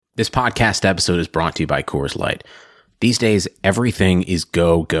This podcast episode is brought to you by Coors Light. These days, everything is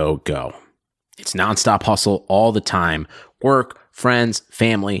go, go, go. It's nonstop hustle all the time. Work, friends,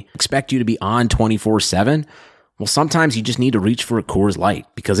 family expect you to be on 24/7. Well, sometimes you just need to reach for a Coors Light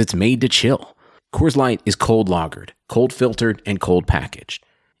because it's made to chill. Coors Light is cold lagered, cold filtered, and cold packaged.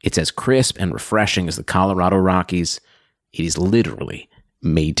 It's as crisp and refreshing as the Colorado Rockies. It is literally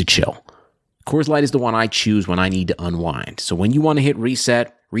made to chill. Coors Light is the one I choose when I need to unwind. So when you want to hit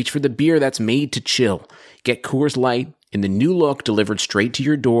reset, reach for the beer that's made to chill. Get Coors Light in the new look delivered straight to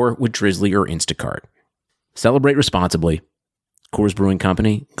your door with Drizzly or Instacart. Celebrate responsibly. Coors Brewing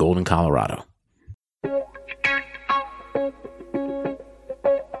Company, Golden, Colorado.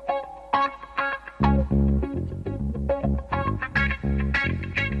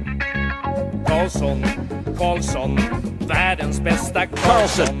 Karlsson, världens bästa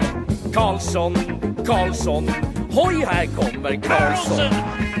Karlsson, hoj här kommer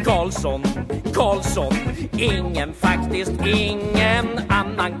Karlsson, ingen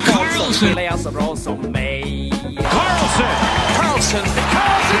annan Karlsson spelar jag så bra som mig. Karlsson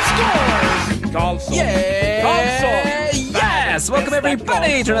scores! Yes! Welcome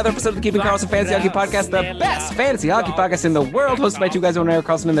everybody to another episode of the Keeping Karlsson Fantasy Hockey Podcast, the best fantasy hockey podcast in the world, hosted by two guys who own Erik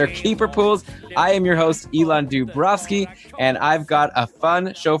Karlsson in their keeper pools. I am your host, Elon Dubrovsky, and I've got a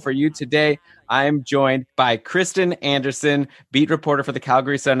fun show for you today. I'm joined by Kristen Anderson, beat reporter for the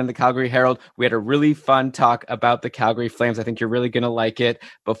Calgary Sun and the Calgary Herald. We had a really fun talk about the Calgary Flames. I think you're really going to like it.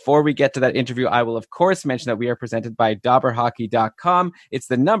 Before we get to that interview, I will, of course, mention that we are presented by DobberHockey.com. It's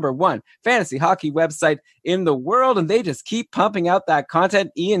the #1 fantasy hockey website in the world, and they just keep pumping out that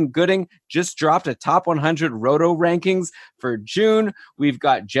content. Ian Gooding just dropped a top 100 Roto rankings for June. We've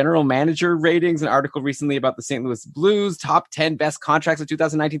got general manager ratings, an article recently about the St. Louis Blues, top 10 best contracts of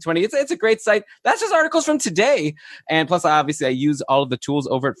 2019-20. It's a great site. That's just articles from today. And plus, I use all of the tools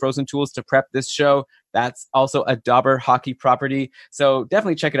over at Frozen Tools to prep this show. That's also a Dobber Hockey property. So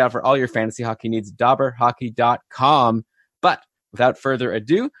definitely check it out for all your fantasy hockey needs, dobberhockey.com. But without further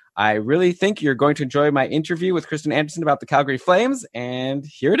ado, I really think you're going to enjoy my interview with Kristen Anderson about the Calgary Flames. And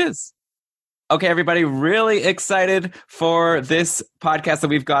here it is. Okay, everybody, really excited for this podcast that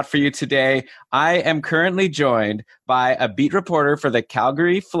we've got for you today. I am currently joined by a beat reporter for the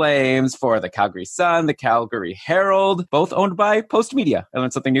Calgary Flames, for the Calgary Sun, the Calgary Herald, both owned by Post Media. I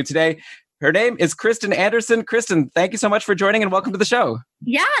learned something new today. Her name is Kristen Anderson. Kristen, thank you so much for joining and welcome to the show.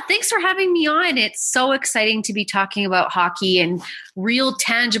 Yeah, thanks for having me on. It's so exciting to be talking about hockey and real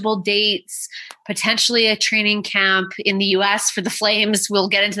tangible dates, potentially a training camp in the US for the Flames. We'll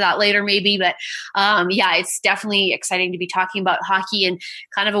get into that later maybe, but it's definitely exciting to be talking about hockey and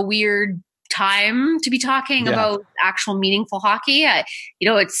kind of a weird time to be talking about actual meaningful hockey.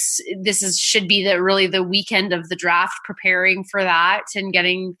 Should be the weekend of the draft, preparing for that and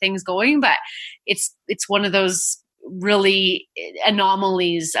getting things going, but it's one of those really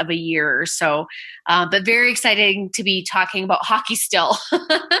anomalies of a year or so, but very exciting to be talking about hockey still.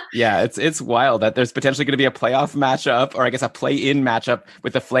 Yeah, it's wild that there's potentially going to be a playoff matchup, or I guess a play-in matchup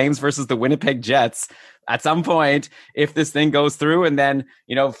with the Flames versus the Winnipeg Jets at some point if this thing goes through. And then,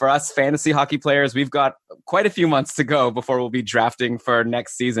 for us fantasy hockey players, we've got quite a few months to go before we'll be drafting for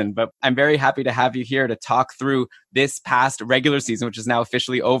next season. But I'm very happy to have you here to talk through this past regular season, which is now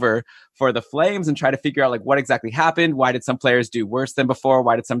officially over for the Flames, and try to figure out what exactly happened. Why did some players do worse than before?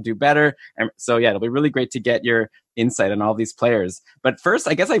 Why did some do better? And so, it'll be really great to get your insight on all these players. But first,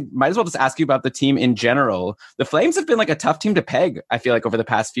 I guess I might as well just ask you about the team in general. The Flames have been a tough team to peg, I feel over the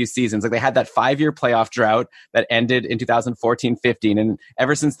past few seasons. They had that 5-year playoff drought that ended in 2014-15. And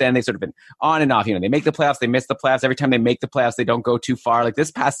ever since then, they've sort of been on and off. They make the playoffs, they miss the playoffs. Every time they make the playoffs, they don't go too far.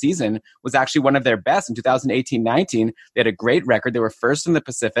 This past season was actually one of their best. In 2018-19, they had a great record. They were first in the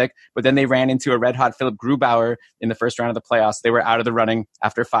Pacific, but then they ran into a red-hot Philip Grubauer in the first round of the playoffs. They were out of the running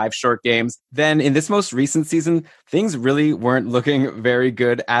after 5 short games. Then in this most recent season, things really weren't looking very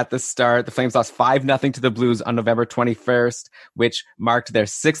good at the start. The Flames lost 5-0 to the Blues on November 21st, which marked their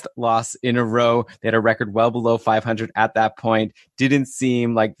 6th loss in a row. They had a record well below 500 at that point. Didn't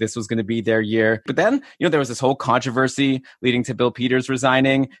seem like this was going to be their year. But then, there was this whole controversy leading to Bill Peters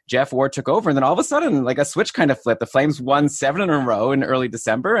resigning. Jeff Ward took over, and then all of a sudden, a switch kind of flipped. The Flames won 7 in a row in early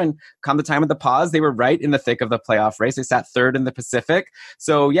December, and come the time of the pause, they were right in the thick of the playoff race. They sat 3rd in the Pacific.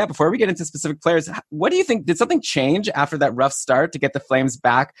 So before we get into specific players, what do you think? Did something change after that rough start to get the Flames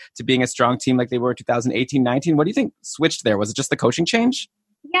back to being a strong team like they were in 2018-19? What do you think switched there? Was it just the coaching change?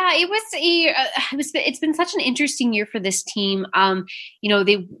 Yeah, it's been such an interesting year for this team.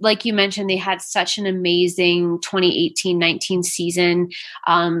 They, like you mentioned, they had such an amazing 2018-19 season,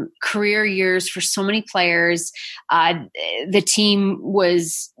 career years for so many players. The team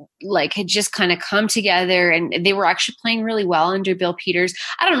was had just kind of come together, and they were actually playing really well under Bill Peters.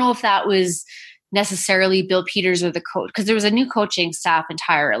 I don't know if that was necessarily Bill Peters or the coach, because there was a new coaching staff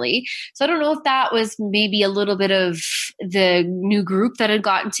entirely. So I don't know if that was maybe a little bit of the new group that had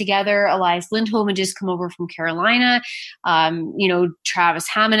gotten together. Elias Lindholm had just come over from Carolina. Travis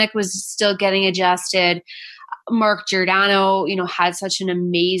Hamonic was still getting adjusted. Mark Giordano, had such an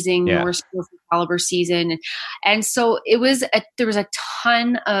amazing Norris caliber season. And so there was a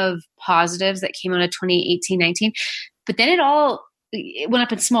ton of positives that came out of 2018-19, but then it went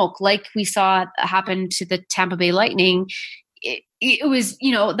up in smoke, like we saw happen to the Tampa Bay Lightning. It was,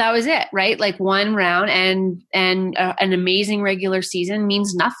 that was it, right? Like one round and an amazing regular season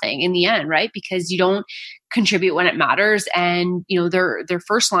means nothing in the end, right? Because you don't contribute when it matters. And, their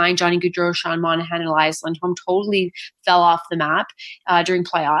first line, Johnny Gaudreau, Sean Monahan, and Elias Lindholm, totally fell off the map during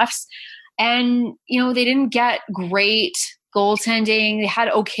playoffs. And, they didn't get great goaltending. They had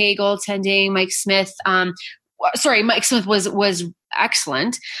okay goaltending. Mike Smith was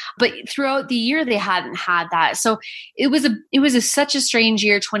excellent, but throughout the year they hadn't had that. So it was such a strange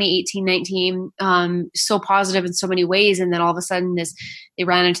year, 2018-19, so positive in so many ways. And then all of a sudden they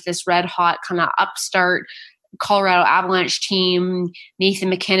ran into this red hot kind of upstart Colorado Avalanche team. Nathan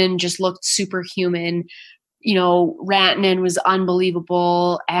MacKinnon just looked superhuman. Rantanen was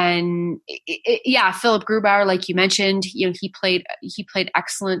unbelievable. And Philip Grubauer, like you mentioned, he played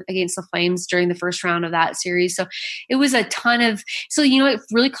excellent against the Flames during the first round of that series. So it was a ton of, it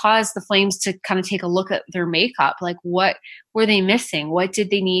really caused the Flames to kind of take a look at their makeup. Like, what were they missing? What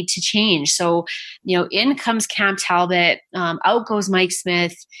did they need to change? So, in comes Cam Talbot, out goes Mike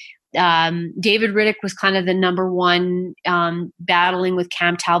Smith. David Rittich was kind of the number one, battling with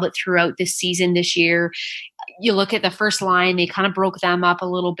Cam Talbot throughout this season this year. You look at the first line, they kind of broke them up a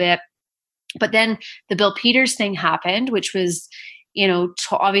little bit. But then the Bill Peters thing happened, which was,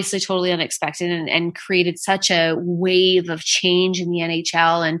 obviously totally unexpected and created such a wave of change in the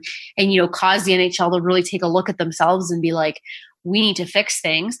NHL and caused the NHL to really take a look at themselves and be like, we need to fix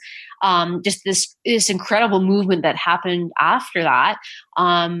things. Just this incredible movement that happened after that.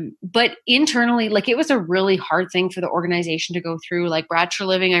 But internally, it was a really hard thing for the organization to go through. Like Brad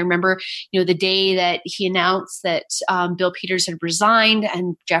Treliving, I remember, the day that he announced that Bill Peters had resigned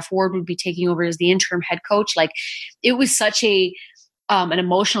and Jeff Ward would be taking over as the interim head coach. It was such an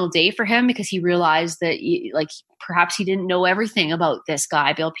emotional day for him, because he realized that perhaps he didn't know everything about this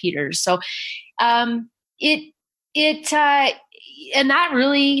guy, Bill Peters. So and that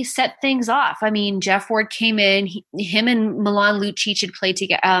really set things off. I mean, Jeff Ward came in, him and Milan Lucic had played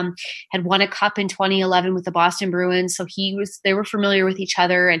together, had won a cup in 2011 with the Boston Bruins. So they were familiar with each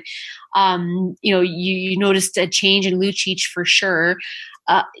other. And, you noticed a change in Lucic for sure.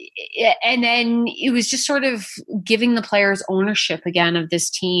 And then it was just sort of giving the players ownership again of this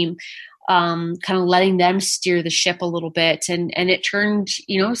team, kind of letting them steer the ship a little bit. And it turned,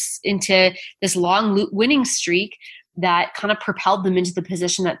 into this long winning streak that kind of propelled them into the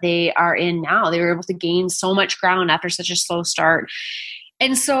position that they are in now. They were able to gain so much ground after such a slow start.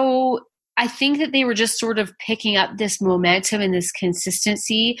 And so I think that they were just sort of picking up this momentum and this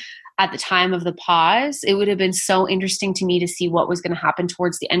consistency at the time of the pause. It would have been so interesting to me to see what was going to happen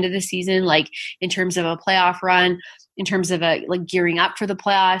towards the end of the season, in terms of a playoff run, in terms of gearing up for the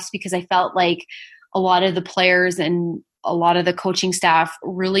playoffs, because I felt like a lot of the players and a lot of the coaching staff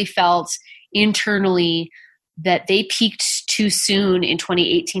really felt internally that they peaked too soon in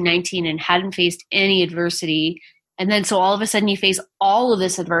 2018-19 and hadn't faced any adversity. And then so all of a sudden you face all of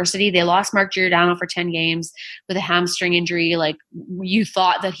this adversity. They lost Mark Giordano for 10 games with a hamstring injury. You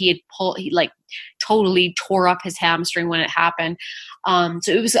thought that he totally tore up his hamstring when it happened.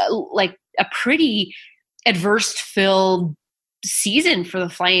 So it was a pretty adverse-filled season for the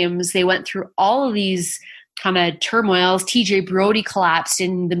Flames. They went through all of these kind of turmoils. TJ Brody collapsed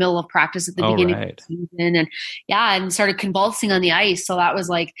in the middle of practice at the beginning of the season and started convulsing on the ice. So that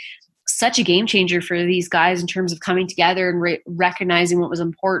was such a game changer for these guys in terms of coming together and recognizing what was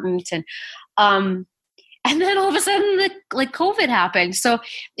important. And then all of a sudden COVID happened. So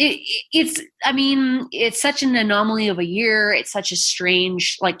it's such an anomaly of a year. It's such a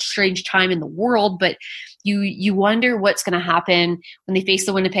strange time in the world, but you wonder what's going to happen when they face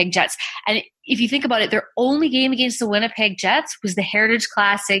the Winnipeg Jets. And if you think about it, their only game against the Winnipeg Jets was the Heritage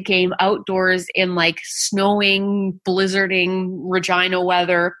Classic game outdoors in snowing, blizzarding Regina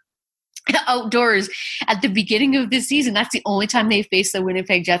weather. outdoors at the beginning of this season. That's the only time they faced the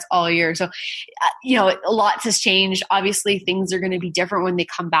Winnipeg Jets all year. So, lots has changed. Obviously, things are going to be different when they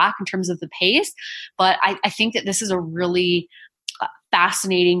come back in terms of the pace. But I think that this is a really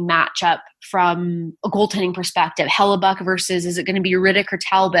fascinating matchup from a goaltending perspective. Hellebuck versus, is it going to be Riddick or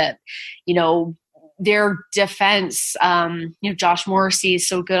Talbot? Their defense, Josh Morrissey is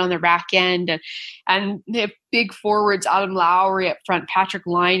so good on the rack end, and they have big forwards, Adam Lowry up front, Patrick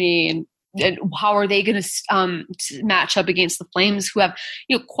Laine, and how are they going to match up against the Flames, who have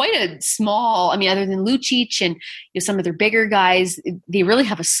quite a small, other than Lucic and some of their bigger guys, they really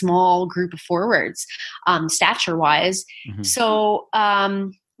have a small group of forwards, stature wise. Mm-hmm. So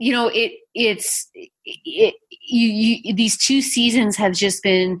these two seasons have just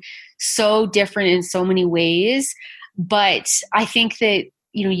been so different in so many ways. But I think that,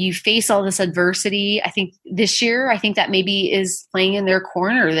 you face all this adversity. I think this year, that maybe is playing in their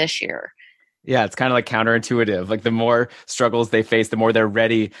corner this year. Yeah, it's kind of like counterintuitive. Like the more struggles they face, the more they're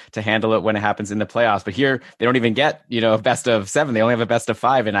ready to handle it when it happens in the playoffs. But here, they don't even get, a best of 7. They only have a best of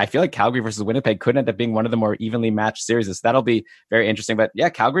 5. And I feel like Calgary versus Winnipeg could end up being one of the more evenly matched series. So that'll be very interesting. But yeah,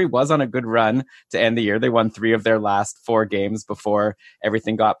 Calgary was on a good run to end the year. They won 3 of their last 4 games before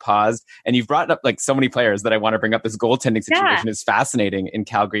everything got paused. And you've brought up like so many players that I want to bring up. This goaltending situation is fascinating in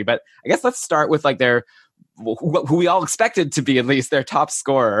Calgary. But I guess let's start with like who we all expected to be at least their top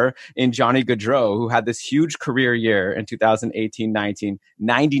scorer in Johnny Gaudreau, who had this huge career year in 2018-19,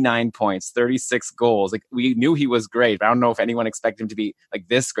 99 points, 36 goals. Like we knew he was great, but I don't know if anyone expected him to be like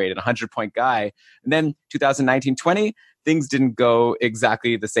this great, a 100-point guy. And then 2019-20, things didn't go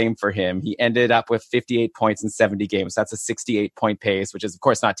exactly the same for him. He ended up with 58 points in 70 games. That's a 68-point pace, which is, of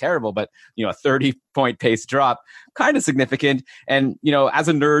course, not terrible, but, a 30-point pace drop, kind of significant. And, as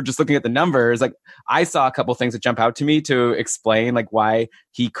a nerd, just looking at the numbers, like I saw a couple things that jump out to me to explain like why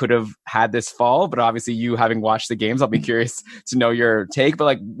he could have had this fall. But obviously you having watched the games, I'll be curious to know your take. But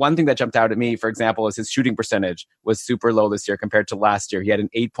like one thing that jumped out at me, for example, is his shooting percentage was super low this year compared to last year. He had an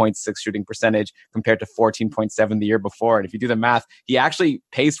 8.6 shooting percentage compared to 14.7 the year before. And if you do the math, he actually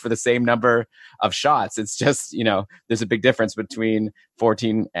paced for the same number of shots. It's just, there's a big difference between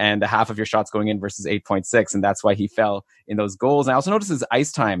 14 and a half of your shots going in versus 8.6. And that's why he fell in those goals. And I also noticed his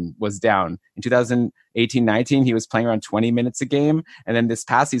ice time was down. In 2018-19, he was playing around 20 minutes a game. And then this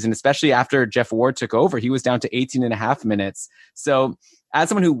past season, especially after Jeff Ward took over, he was down to 18 and a half minutes. So as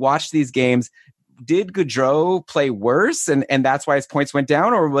someone who watched these games, did Gaudreau play worse and that's why his points went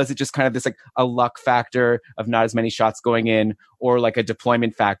down? Or was it just kind of this like a luck factor of not as many shots going in, or like a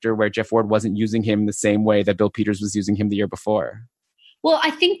deployment factor where Jeff Ward wasn't using him the same way that Bill Peters was using him the year before? Well,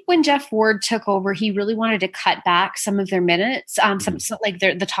 I think when Jeff Ward took over, he really wanted to cut back some of their minutes, some like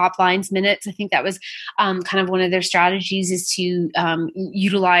the top lines minutes. I think that was kind of one of their strategies, is to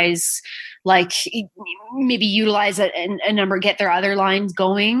utilize a number, get their other lines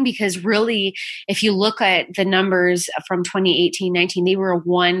going. Because really, if you look at the numbers from 2018-19, they were a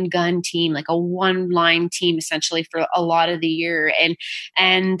one-gun team, like a one-line team essentially for a lot of the year.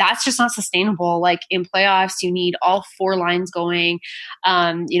 And that's just not sustainable. Like in playoffs, you need all 4 lines going.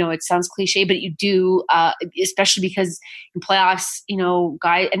 It sounds cliche, but you do, especially because in playoffs,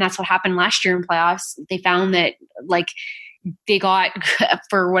 guys, and that's what happened last year in playoffs. They found that like they got,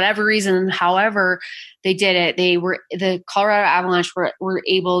 for whatever reason, however they did it, the Colorado Avalanche were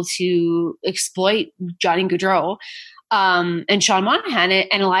able to exploit Johnny Gaudreau, and Sean Monahan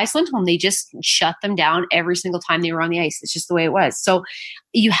and Elias Lindholm. They just shut them down every single time they were on the ice. It's just the way it was. So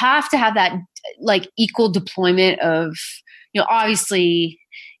you have to have that like equal deployment of, obviously,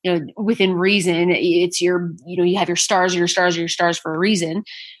 within reason. It's you have your stars for a reason.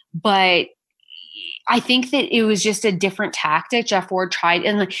 But I think that it was just a different tactic Jeff Ward tried.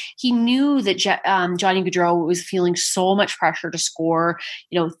 And he knew that Johnny Gaudreau was feeling so much pressure to score.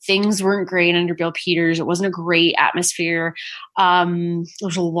 Things weren't great under Bill Peters. It wasn't a great atmosphere. There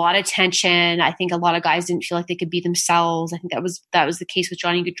was a lot of tension. I think a lot of guys didn't feel like they could be themselves. I think that was the case with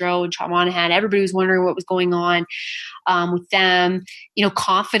Johnny Gaudreau and Sean Monahan. Everybody was wondering what was going on with them.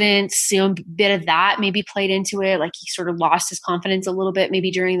 Confidence, a bit of that maybe played into it. Like he sort of lost his confidence a little bit maybe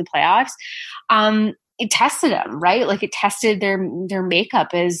during the playoffs. It tested them, right? Like it tested their makeup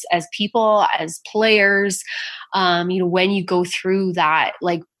as people, as players. When you go through that,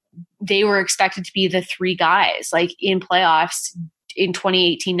 like they were expected to be the 3 guys, like in playoffs in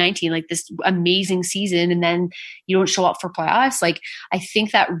 2018-19, like this amazing season, and then you don't show up for playoffs. Like I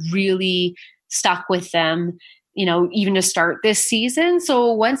think that really stuck with them, even to start this season.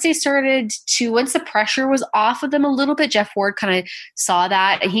 So once the pressure was off of them a little bit, Jeff Ward kind of saw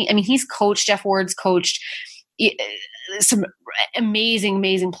that. And Jeff Ward's coached some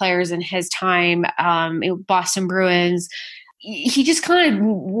amazing players in his time. Boston Bruins. He just kind of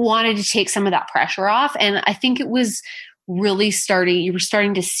wanted to take some of that pressure off. And I think it was really you were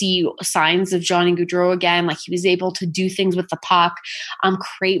starting to see signs of Johnny Gaudreau again. Like he was able to do things with the puck,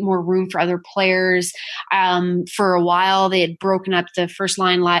 create more room for other players. For a while, they had broken up the first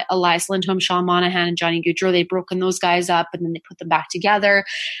line, Elias Lindholm, Sean Monahan, and Johnny Gaudreau. They'd broken those guys up and then they put them back together.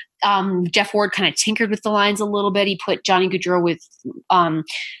 Jeff Ward kind of tinkered with the lines a little bit. He put Johnny Gaudreau with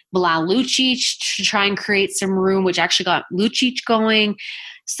Milan Lucic to try and create some room, which actually got Lucic going.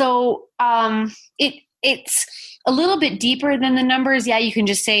 So it's a little bit deeper than the numbers. Yeah, you can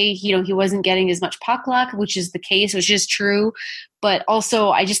just say, he wasn't getting as much puck luck, which is the case, which is true. But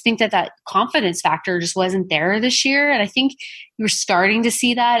also, I just think that confidence factor just wasn't there this year. And I think you were starting to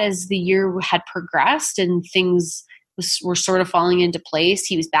see that as the year had progressed and things were sort of falling into place.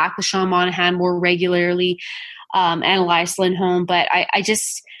 He was back with Sean Monahan more regularly and Elias Lindholm. But I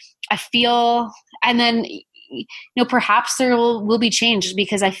feel, and then perhaps there will be change,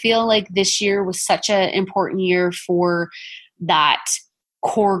 because I feel like this year was such an important year for that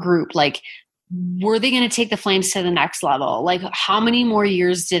core group. Like, were they going to take the Flames to the next level? Like, how many more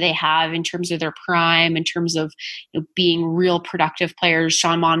years do they have in terms of their prime, in terms of being real productive players?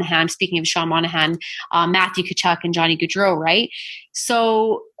 Sean Monahan, speaking of Sean Monahan, Matthew Tkachuk and Johnny Gaudreau, right?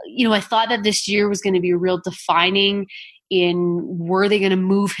 So, I thought that this year was going to be real defining in, were they going to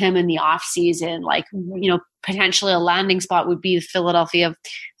move him in the off season? Like, potentially a landing spot would be the Philadelphia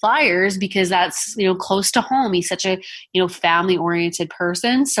Flyers, because that's, close to home. He's such a, family oriented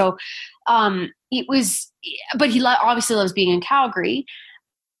but he obviously loves being in Calgary.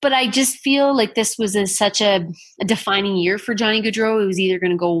 But I just feel like this was such a defining year for Johnny Gaudreau. It was either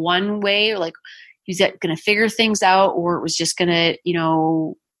going to go one way, or like he was going to figure things out, or it was just going to,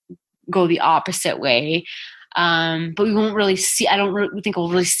 go the opposite way. But we won't really see, I don't think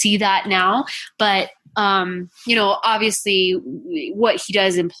we'll really see that now. But, obviously what he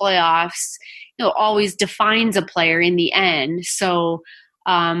does in playoffs, always defines a player in the end. So,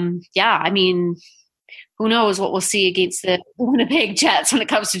 who knows what we'll see against the Winnipeg Jets when it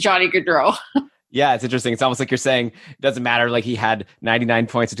comes to Johnny Gaudreau. Yeah, it's interesting. It's almost like you're saying it doesn't matter. Like, he had 99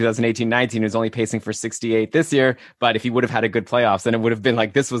 points in 2018-19. He was only pacing for 68 this year. But if he would have had a good playoffs, then it would have been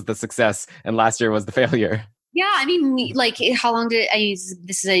like, this was the success and last year was the failure. Yeah, I mean, like, how long you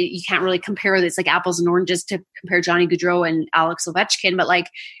can't really compare this, like, apples and oranges to compare Johnny Gaudreau and Alex Ovechkin, but like,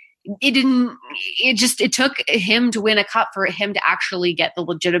 it took him to win a cup for him to actually get the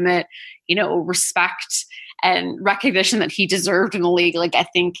legitimate, respect and recognition that he deserved in the league. Like, I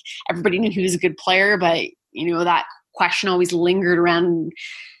think everybody knew he was a good player, but, that question always lingered around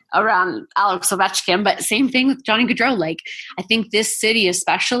Alex Ovechkin. But same thing with Johnny Gaudreau. Like, I think this city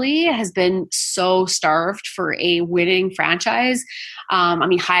especially has been so starved for a winning franchise.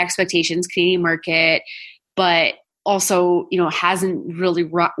 High expectations, Canadian market, but also, hasn't really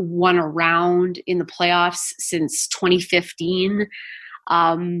won a round in the playoffs since 2015.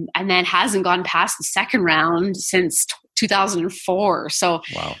 And then hasn't gone past the second round since 2004. So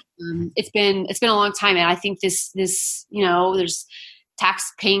wow. It's been a long time. And I think this, there's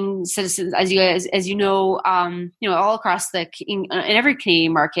tax-paying citizens, as you know, all across in every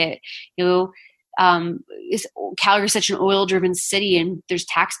Canadian market, Calgary is such an oil-driven city, and there's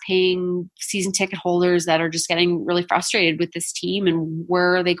tax-paying season ticket holders that are just getting really frustrated with this team. And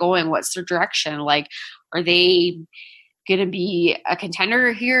where are they going? What's their direction? Like, are they going to be a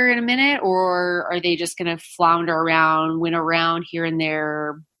contender here in a minute, or are they just going to flounder around, win around here and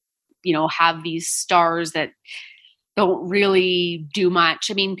there? Have these stars that don't really do much.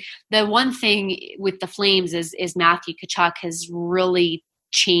 I mean, the one thing with the Flames is Matthew Tkachuk has really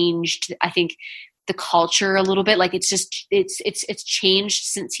changed, I think, the culture a little bit. Like, it's changed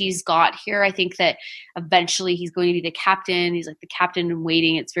since he's got here. I think that eventually he's going to be the captain. He's like the captain in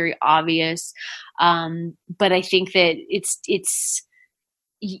waiting. It's very obvious. But I think that it's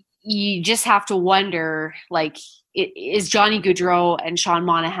you just have to wonder, like, is Johnny Gaudreau and Sean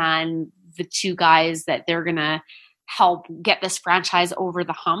Monahan the two guys that they're going to help get this franchise over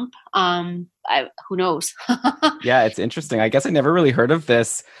the hump? Who knows? Yeah, it's interesting. I guess I never really heard of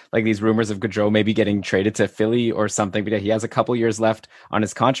this, like these rumors of Gaudreau maybe getting traded to Philly or something, but he has a couple years left on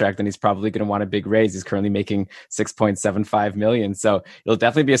his contract and he's probably going to want a big raise. He's currently making $6.75 million. So it'll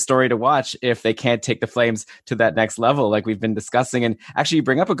definitely be a story to watch if they can't take the Flames to that next level, like we've been discussing. And actually, you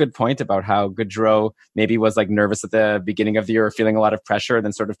bring up a good point about how Gaudreau maybe was like nervous at the beginning of the year, feeling a lot of pressure, and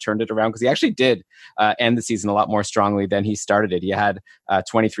then sort of turned it around, because he actually did end the season a lot more strongly than he started it. He had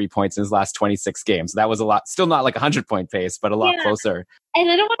 23 points in his last 20 26 games. So that was a lot, still not like 100-point pace, but a lot closer. And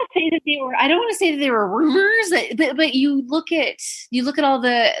I don't want to say that they were rumors, but you look at all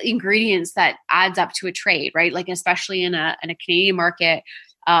the ingredients that adds up to a trade, right? Like especially in a Canadian market,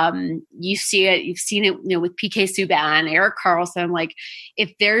 you've seen it, with PK Subban, Erik Karlsson. Like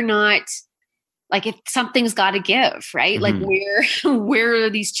if they're not, like if something's got to give, right? Mm-hmm. Like where are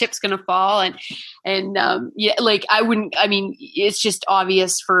these chips going to fall? And like it's just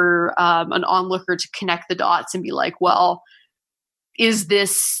obvious for an onlooker to connect the dots and be like, well, is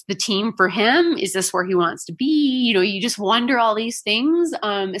this the team for him? Is this where he wants to be? You just wonder all these things,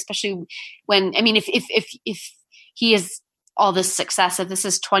 especially when, if he is all this success, if this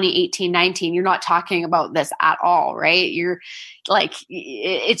is 2018-19, you're not talking about this at all, right? You're like,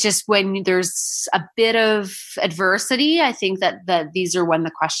 it's just when there's a bit of adversity, I think that these are when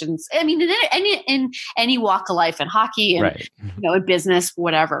the questions, in any walk of life, in hockey and, right. In business,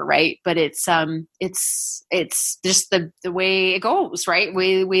 whatever. Right. But it's just the way it goes, right?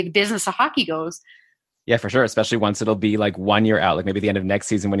 Way the business of hockey goes. Yeah, for sure. Especially once it'll be like 1 year out, like maybe the end of next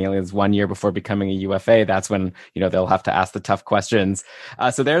season when he only has 1 year before becoming a UFA. That's when, they'll have to ask the tough questions.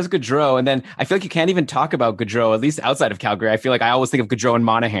 So there's Gaudreau. And then I feel like you can't even talk about Gaudreau, at least outside of Calgary. I feel like I always think of Gaudreau and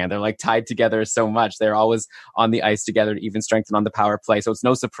Monahan. They're like tied together so much. They're always on the ice together to even strengthen on the power play. So it's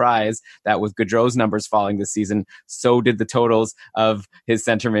no surprise that with Gaudreau's numbers falling this season, so did the totals of his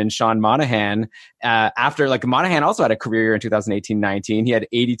centerman, Sean Monahan. After Monahan also had a career year in 2018-19. He had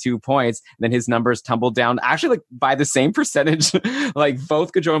 82 points. And then his numbers tumbled down actually like by the same percentage. Like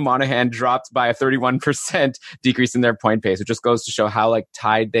both Gaudreau and Monahan dropped by a 31% decrease in their point pace. It just goes to show how like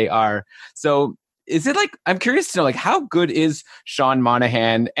tied they are. So is it like, I'm curious to know, like, how good is Sean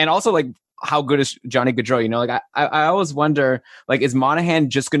Monahan, and also like how good is Johnny Gaudreau? I always wonder, like, is Monahan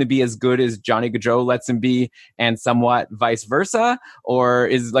just going to be as good as Johnny Gaudreau lets him be, and somewhat vice versa? Or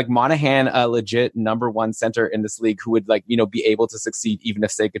is like Monahan a legit number one center in this league who would be able to succeed even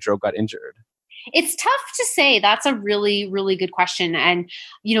if, say, Gaudreau got injured? It's tough to say. That's a really, really good question. And,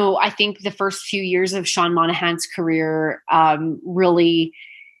 I think the first few years of Sean Monahan's career really,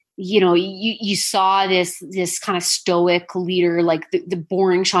 you saw this kind of stoic leader, like the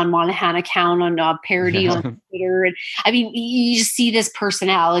boring Sean Monahan account on parody on Twitter. And you just see this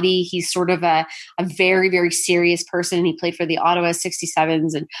personality. He's sort of a very, very serious person. He played for the Ottawa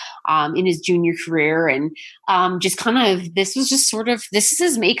 67s and in his junior career. And just kind of, this is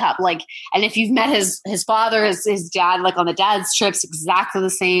his makeup. Like, and if you've met his father, his dad, like on the dad's trips, exactly the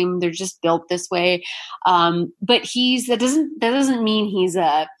same. They're just built this way. But that doesn't mean he's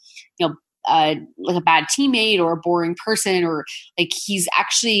like a bad teammate or a boring person, or like he's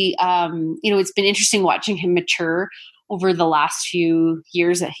actually, it's been interesting watching him mature over the last few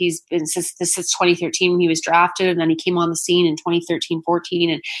years that he's been since 2013 when he was drafted, and then he came on the scene in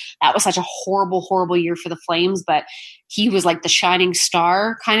 2013-14, and that was such a horrible, horrible year for the Flames. But he was like the shining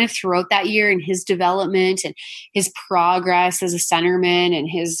star kind of throughout that year, and his development and his progress as a centerman, and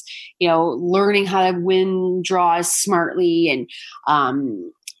his learning how to win draws smartly. And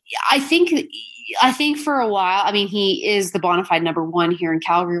I think for a while, he is the bona fide number one here in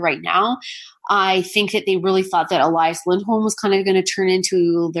Calgary right now. I think that they really thought that Elias Lindholm was kind of going to turn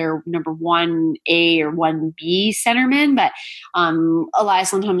into their number 1A or 1B centerman, but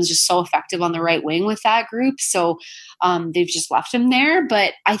Elias Lindholm is just so effective on the right wing with that group. So they've just left him there.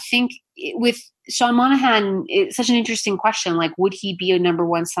 But I think with Sean Monahan, it's such an interesting question. Like, would he be a number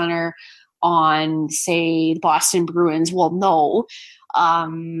one center on, say, the Boston Bruins? Well, no.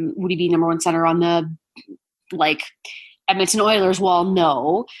 Would he be number one center on the Edmonton Oilers? Well,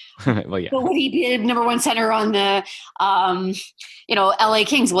 no. Well, yeah. But would he be number one center on the LA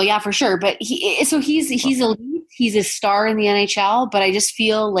Kings? Well, yeah, for sure. But he's elite. He's a star in the NHL. But I just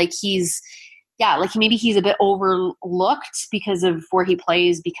feel like maybe he's a bit overlooked because of where he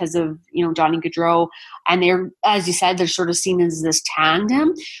plays, because of Johnny Gaudreau, and they're, as you said, they're sort of seen as this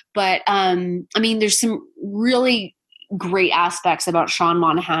tandem. But there's some really great aspects about Sean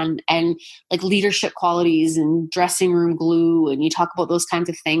Monahan, and like leadership qualities and dressing room glue, and you talk about those kinds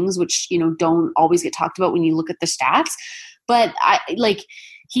of things which don't always get talked about when you look at the stats. But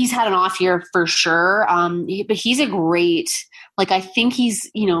he's had an off year for sure, but he's a great, I think he's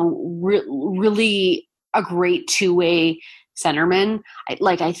really a great two-way centerman.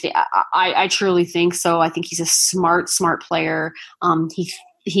 I truly think so. I think he's a smart player.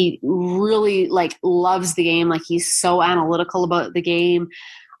 He really loves the game. Like, he's so analytical about the game,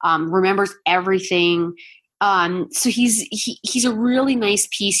 remembers everything. So he's a really nice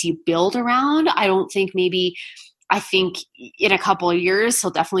piece you build around. I don't think maybe I think in a couple of years,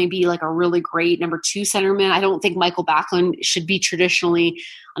 he'll definitely be like a really great number 2 centerman. I don't think Michael Backlund should be traditionally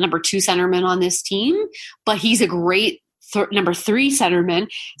a number 2 centerman on this team, but he's a great number 3 centerman.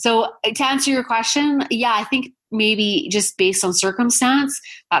 So to answer your question, yeah, I think maybe just based on circumstance,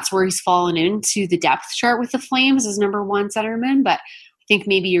 that's where he's fallen into the depth chart with the Flames as number 1 centerman. But I think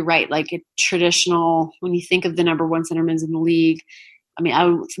maybe you're right. Like a traditional, when you think of the number 1 centermans in the league, I mean,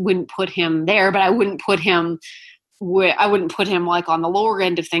 I wouldn't put him there, but I wouldn't put him like on the lower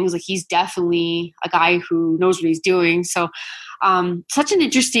end of things. Like he's definitely a guy who knows what he's doing. So such an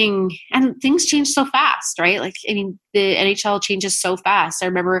interesting, and things change so fast, right? Like, I mean, the NHL changes so fast. I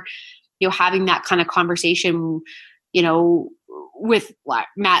remember, having that kind of conversation, with like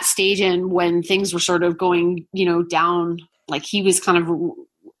Matt Stajan when things were sort of going, down, like he was kind of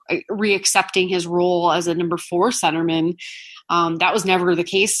reaccepting his role as a number 4 centerman. That was never the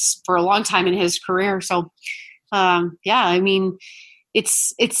case for a long time in his career. So, yeah, I mean,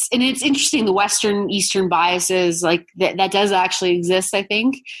 it's interesting. The Western Eastern biases, like that does actually exist. I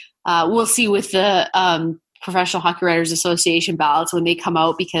think we'll see with the Professional Hockey Writers Association ballots when they come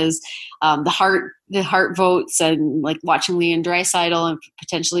out, because the Hart votes, and like watching Leon Draisaitl and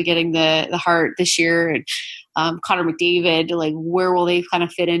potentially getting the Hart this year, and Connor McDavid, like where will they kind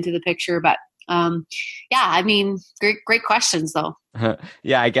of fit into the picture? But yeah, I mean, great questions though.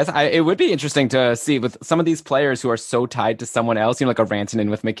 Yeah, I guess it would be interesting to see with some of these players who are so tied to someone else, like a Rantanen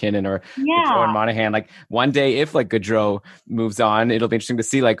with McKinnon or Gaudreau and Monahan. Like one day, if like Gaudreau moves on, it'll be interesting to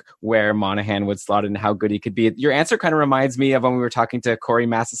see like where Monahan would slot in and how good he could be. Your answer kind of reminds me of when we were talking to Corey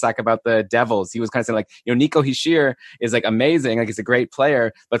Masisak about the Devils. He was kind of saying like, Nico Hischier is like amazing, like he's a great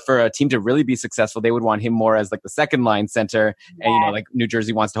player, but for a team to really be successful, they would want him more as like the second line center. Yeah. And like New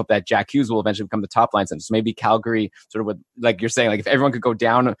Jersey wants to hope that Jack Hughes will eventually become the top line center. So maybe Calgary sort of would, like you're saying, like if everyone could go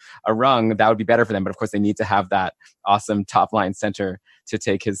down a rung, that would be better for them. But of course, they need to have that awesome top line center to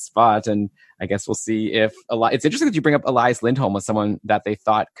take his spot. And I guess we'll see if it's interesting that you bring up Elias Lindholm as someone that they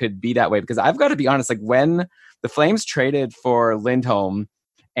thought could be that way, because I've got to be honest, like when the Flames traded for Lindholm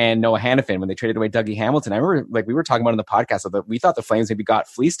and Noah Hannafin, when they traded away Dougie Hamilton, I remember like we were talking about in the podcast that we thought the Flames maybe got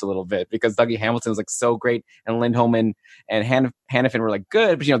fleeced a little bit because Dougie Hamilton was like so great and Lindholm and Hannafin were like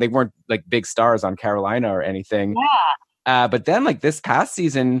good, but they weren't like big stars on Carolina or anything. Yeah. But then like this past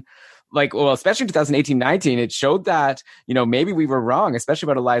season, like, well, especially in 2018-19, it showed that, maybe we were wrong, especially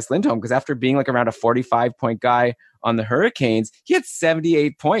about Elias Lindholm, because after being like around a 45-point guy on the Hurricanes, he had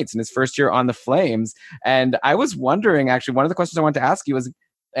 78 points in his first year on the Flames. And I was wondering, actually, one of the questions I wanted to ask you was,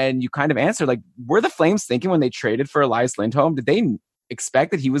 and you kind of answered, like, were the Flames thinking when they traded for Elias Lindholm, did they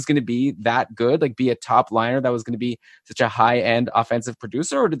expect that he was going to be that good, like be a top liner that was going to be such a high-end offensive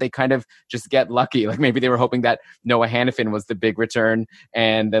producer, or did they kind of just get lucky? Like maybe they were hoping that Noah Hannafin was the big return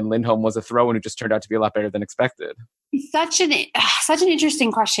and then Lindholm was a throw-in who just turned out to be a lot better than expected. Such an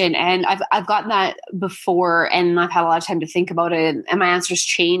interesting question, and I've gotten that before, and I've had a lot of time to think about it, and my answers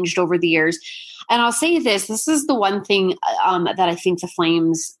changed over the years. And I'll say this is the one thing that I think the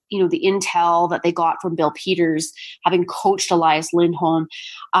Flames, the intel that they got from Bill Peters, having coached Elias Lindholm,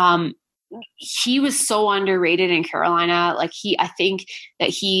 he was so underrated in Carolina. Like I think that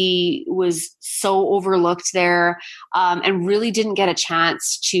he was so overlooked there, and really didn't get a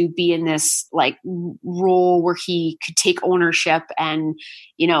chance to be in this like role where he could take ownership and,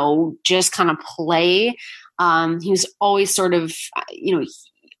 just kind of play. He was always sort of,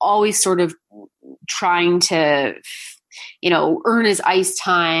 trying to, earn his ice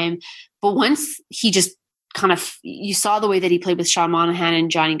time. But once he just kind of, you saw the way that he played with Sean Monahan and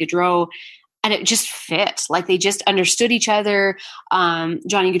Johnny Gaudreau, and it just fit. Like they just understood each other.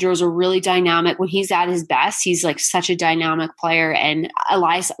 Johnny Gaudreau's a really dynamic. When he's at his best, he's like such a dynamic player. And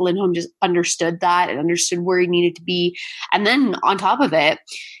Elias Lindholm just understood that and understood where he needed to be. And then on top of it,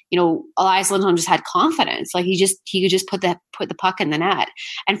 Elias Lindholm just had confidence. Like he could just put the puck in the net.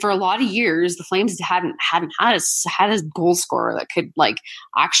 And for a lot of years, the Flames hadn't had a goal scorer that could like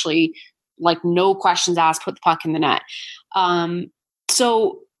actually, like no questions asked, put the puck in the net.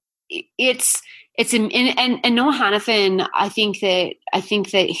 So it's and Noah Hannafin, I think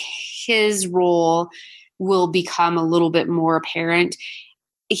that his role will become a little bit more apparent.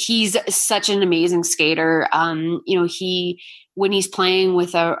 He's such an amazing skater. When he's playing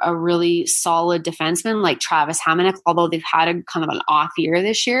with a really solid defenseman like Travis Hamonic, although they've had a kind of an off year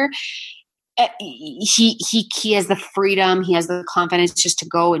this year, he has the freedom, he has the confidence just to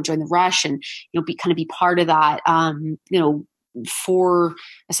go and join the rush and be part of that. For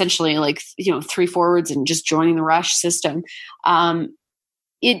essentially like 3 forwards and just joining the rush system.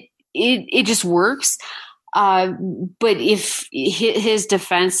 It just works. But if his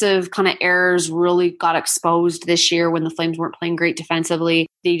defensive kind of errors really got exposed this year when the Flames weren't playing great defensively,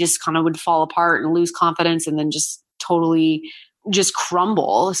 they just kind of would fall apart and lose confidence and then just totally just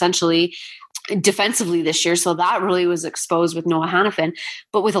crumble essentially defensively this year. So that really was exposed with Noah Hanifin.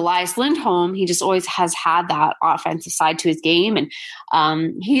 But with Elias Lindholm, he just always has had that offensive side to his game. And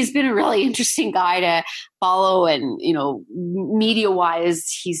he's been a really interesting guy to follow. And, media wise,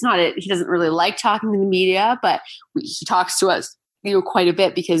 he doesn't really like talking to the media, but he talks to us, quite a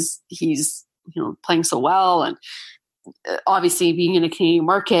bit because he's, playing so well. And obviously being in a Canadian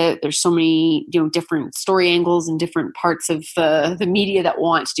market, there's so many, different story angles and different parts of the media that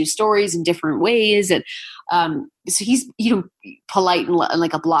want to do stories in different ways. And so he's, polite and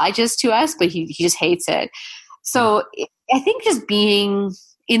like obliges to us, but he just hates it. So I think just being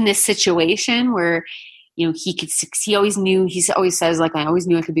in this situation where, he always says like, I always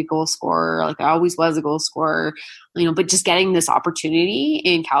knew I could be a goal scorer. Like I always was a goal scorer, but just getting this opportunity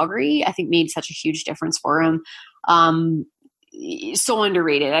in Calgary, I think made such a huge difference for him. So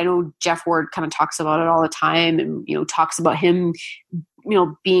underrated. I know Jeff Ward kind of talks about it all the time and, talks about him,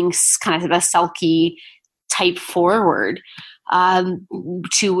 being kind of a Selke type forward,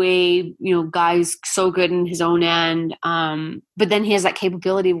 two-way, guy's so good in his own end. But then he has that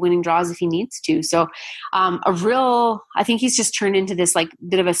capability of winning draws if he needs to. So, I think he's just turned into this like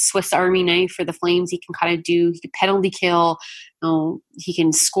bit of a Swiss Army knife for the Flames. He can he can penalty kill, he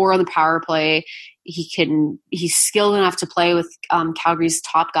can score on the power play. He's skilled enough to play with Calgary's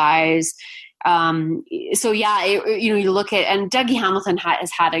top guys. So yeah, you look at, and Dougie Hamilton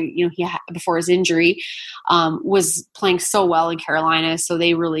has had before his injury, was playing so well in Carolina. So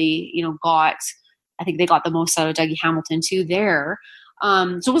they really, I think they got the most out of Dougie Hamilton too there.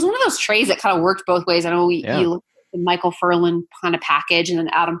 So it was one of those trades that kind of worked both ways. I know you look at the Michael Furlan kind of package and then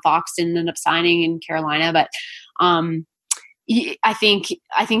Adam Fox didn't end up signing in Carolina, but, I think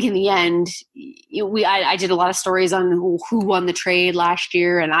in the end, I did a lot of stories on who won the trade last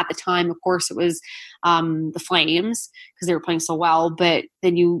year, and at the time, of course, it was the Flames because they were playing so well. But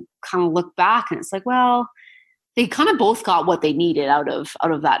then you kind of look back, and it's like, well, they kind of both got what they needed out of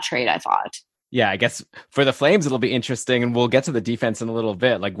that trade, I thought. Yeah, I guess for the Flames, it'll be interesting, and we'll get to the defense in a little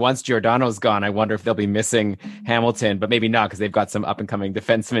bit. Like once Giordano's gone, I wonder if they'll be missing Hamilton, but maybe not because they've got some up and coming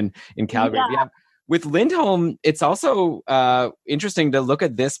defensemen in Calgary. Yeah. With Lindholm, it's also interesting to look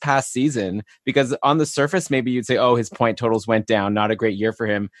at this past season because on the surface, maybe you'd say, oh, his point totals went down. Not a great year for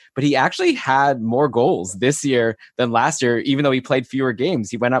him. But he actually had more goals this year than last year, even though he played fewer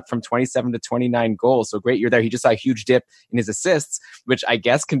games. He went up from 27 to 29 goals. So great year there. He just saw a huge dip in his assists, which I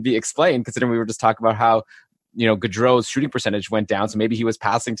guess can be explained considering we were just talking about how Gaudreau's shooting percentage went down. So maybe he was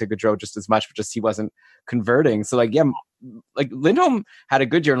passing to Gaudreau just as much, but just he wasn't converting. So like Lindholm had a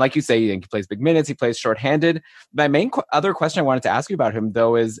good year. And like you say, he plays big minutes, he plays shorthanded. My main other question I wanted to ask you about him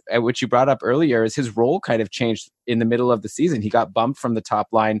though is, which you brought up earlier, is his role kind of changed in the middle of the season. He got bumped from the top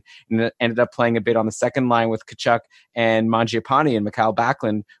line and ended up playing a bit on the second line with Tkachuk and Mangiapane, and Mikhail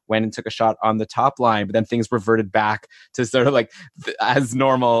Backlund went and took a shot on the top line, but then things reverted back to sort of like as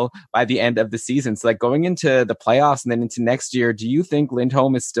normal by the end of the season. So like going into the playoffs and then into next year, do you think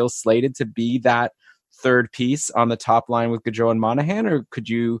Lindholm is still slated to be that third piece on the top line with Gaudreau and Monahan, or could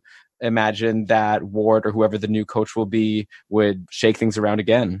you imagine that Ward or whoever the new coach will be would shake things around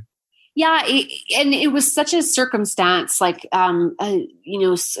again? Yeah, and it was such a circumstance, like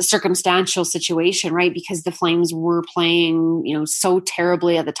circumstantial situation, right? Because the Flames were playing, so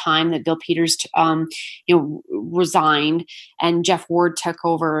terribly at the time that Bill Peters, resigned, and Jeff Ward took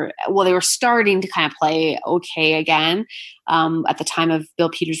over. Well, they were starting to kind of play okay again at the time of Bill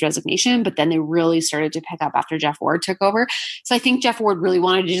Peters' resignation, but then they really started to pick up after Jeff Ward took over. So I think Jeff Ward really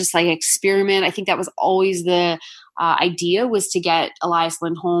wanted to just like experiment. I think that was always the idea, was to get Elias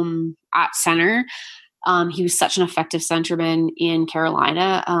Lindholm at center. He was such an effective centerman in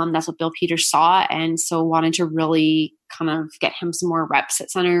Carolina. That's what Bill Peters saw, and so wanted to really kind of get him some more reps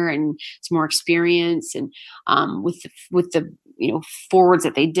at center and some more experience. And with the forwards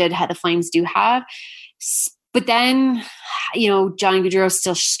that they did have, the Flames do have. But then, Johnny Gaudreau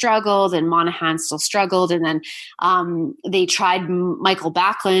still struggled and Monahan still struggled. And then they tried Michael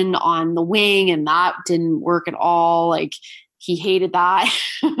Backlund on the wing, and that didn't work at all. Like, he hated that.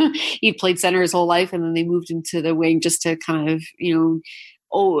 He played center his whole life, and then they moved him to the wing just to kind of,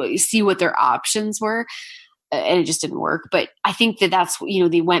 see what their options were. And it just didn't work. But I think that's,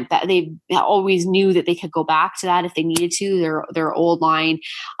 they went back. They always knew that they could go back to that if they needed to. Their old line,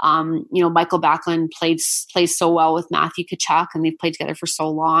 Michael Backlund plays so well with Matthew Tkachuk, and they've played together for so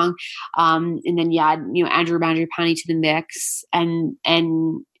long. And then Andrew Mangiapane to the mix, and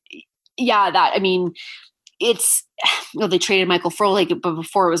it's, they traded Michael Frolik, but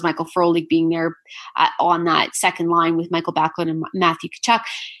before it was Michael Frolik being there on that second line with Michael Backlund and Matthew Tkachuk.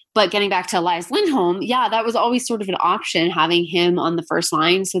 But getting back to Elias Lindholm, that was always sort of an option, having him on the first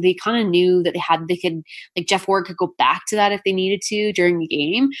line. So they kind of knew that they could, like Jeff Ward could go back to that if they needed to during the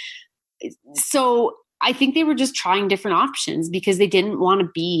game. So I think they were just trying different options because they didn't want to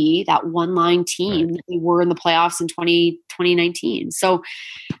be that one line team that they were in the playoffs in 2019. So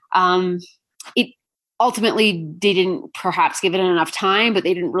it ultimately, they didn't perhaps give it enough time, but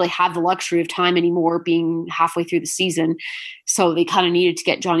they didn't really have the luxury of time anymore being halfway through the season. So they kind of needed to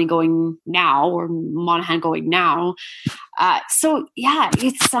get Johnny going now, or Monahan going now. It's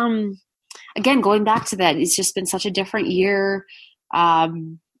again, going back to that, it's just been such a different year.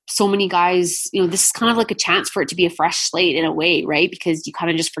 So many guys, this is kind of like a chance for it to be a fresh slate in a way, right? Because you kind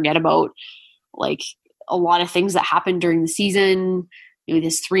of just forget about like a lot of things that happened during the season.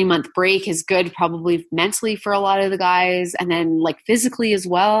 This 3-month break is good probably mentally for a lot of the guys, and then like physically as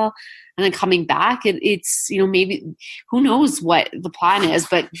well. And then coming back, it's maybe, who knows what the plan is,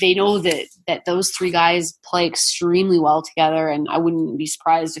 but they know that those three guys play extremely well together, and I wouldn't be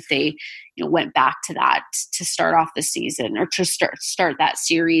surprised if they went back to that to start off the season, or to start that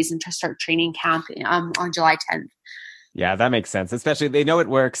series and to start training camp on July 10th. Yeah, that makes sense. Especially they know it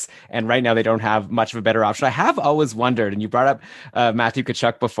works, and right now they don't have much of a better option. I have always wondered, and you brought up Matthew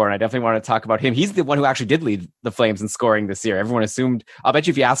Tkachuk before, and I definitely want to talk about him. He's the one who actually did lead the Flames in scoring this year. Everyone assumed, I'll bet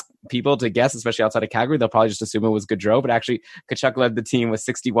you if you ask people to guess, especially outside of Calgary, they'll probably just assume it was Gaudreau, but actually Tkachuk led the team with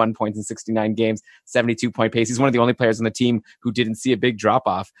 61 points in 69 games, 72-point pace. He's one of the only players on the team who didn't see a big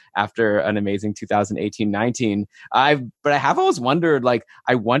drop-off after an amazing 2018-19. But I have always wondered,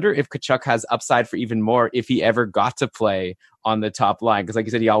 I wonder if Tkachuk has upside for even more if he ever got to play on the top line, because like you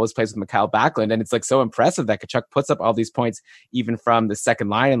said, he always plays with Mikael Backlund, and it's so impressive that Tkachuk puts up all these points even from the second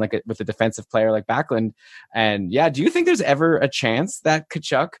line, and with a defensive player like Backlund. And do you think there's ever a chance that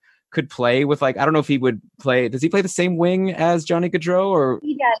Tkachuk could play with, I don't know if he would play, does he play the same wing as Johnny Gaudreau, or?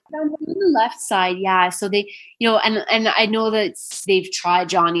 Yeah, on the left side, yeah. So they, and I know that they've tried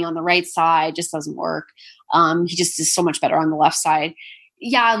Johnny on the right side, just doesn't work. He just is so much better on the left side.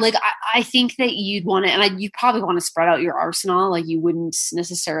 Yeah, I think that you'd want to, and you probably want to spread out your arsenal. You wouldn't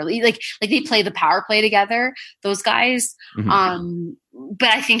necessarily like they play the power play together, those guys. Mm-hmm. But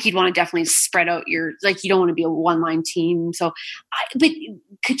I think you'd want to definitely spread out your, you don't want to be a one line team. So, but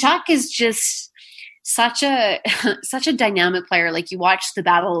Tkachuk is just such a dynamic player. You watch the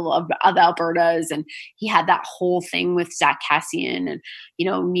Battle of Albertas, and he had that whole thing with Zach Kassian, and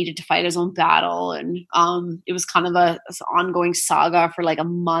needed to fight his own battle, and it was kind of an ongoing saga for a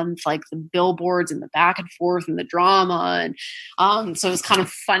month, the billboards and the back and forth and the drama, and so it was kind of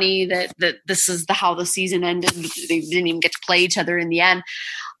funny that this is how the season ended. They didn't even get to play each other in the end.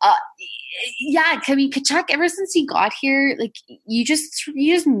 Tkachuk, ever since he got here, you just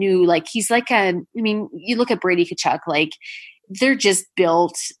knew, he's you look at Brady Tkachuk, they're just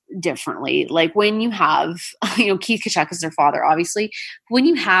built differently. When you have, Keith Tkachuk is their father, obviously. When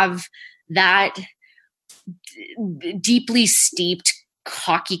you have that deeply steeped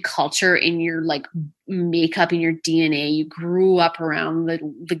hockey culture in your makeup, in your DNA, you grew up around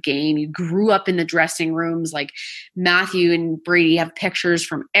the game, you grew up in the dressing rooms. Matthew and Brady have pictures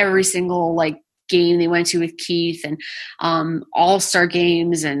from every single game they went to with Keith, and all-star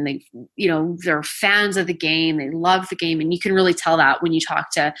games, and they're fans of the game, they love the game, and you can really tell that when you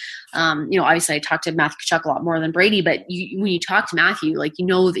talk to obviously I talk to Matthew Tkachuk a lot more than Brady, but when you talk to Matthew,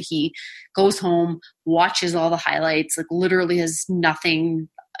 that he goes home, watches all the highlights, literally has nothing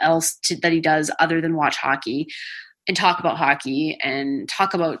else that he does other than watch hockey and talk about hockey and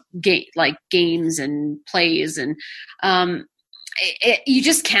talk about games and plays, and you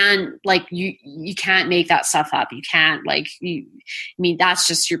just can't you can't make that stuff up. You can't that's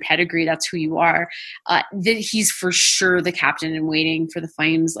just your pedigree. That's who you are. That he's for sure the captain in waiting for the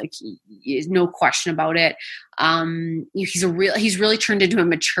Flames. No question about it. He's really turned into a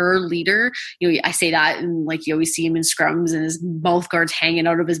mature leader. I say that, and you always see him in scrums and his mouth guard's hanging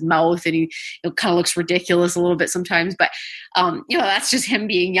out of his mouth, and he kind of looks ridiculous a little bit sometimes. But that's just him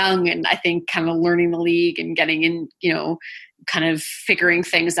being young, and I think kind of learning the league and getting in. Kind of figuring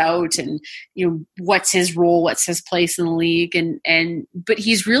things out, and what's his role, what's his place in the league, but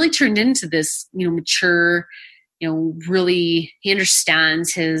he's really turned into this mature, really, he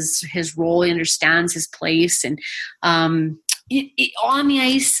understands his role, he understands his place, and on the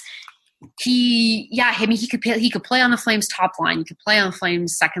ice, he could play on the Flames top line, he could play on the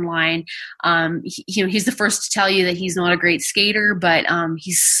Flames second line. He's the first to tell you that he's not a great skater, but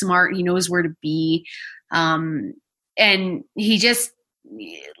he's smart, he knows where to be. And he just,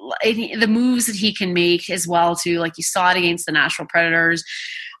 the moves that he can make as well too. Like you saw it against the Nashville Predators.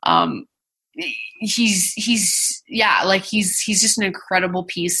 He's just an incredible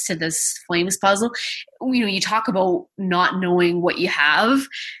piece to this Flames puzzle. You talk about not knowing what you have.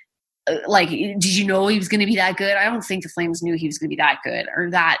 Like, did you know he was going to be that good? I don't think the Flames knew he was going to be that good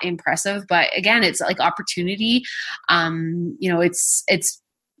or that impressive. But again, it's like opportunity. There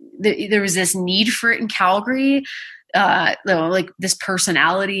was this need for it in Calgary. Like this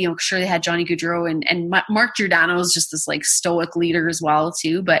personality, sure they had Johnny Gaudreau and Mark Giordano is just this like stoic leader as well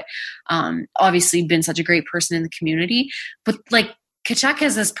too, but obviously been such a great person in the community. But like Tkachuk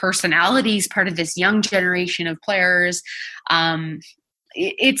has this personality, he's part of this young generation of players.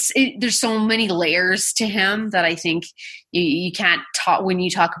 There's so many layers to him that I think you can't talk when you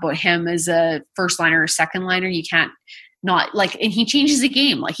talk about him as a first liner or second liner. You can't not like, and he changes the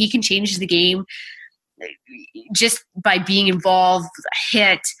game. Like he can change the game just by being involved,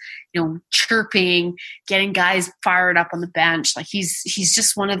 hit, chirping, getting guys fired up on the bench. Like he's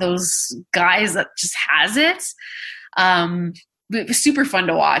just one of those guys that just has it. It was super fun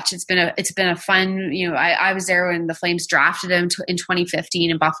to watch. It's been a fun, I was there when the Flames drafted him in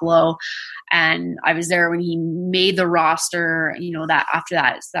 2015 in Buffalo, and I was there when he made the roster. That after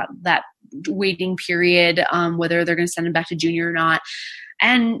that, it's that waiting period, whether they're going to send him back to junior or not.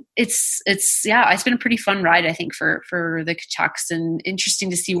 And it's been a pretty fun ride, I think, for the Tkachuks, and interesting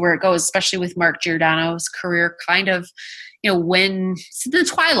to see where it goes, especially with Mark Giordano's career kind of, when it's the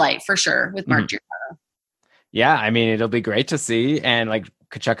twilight for sure with Mark Giordano. Yeah, I mean, it'll be great to see. And like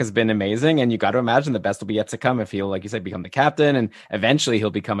Tkachuk has been amazing, and you got to imagine the best will be yet to come if he'll, like you said, become the captain, and eventually he'll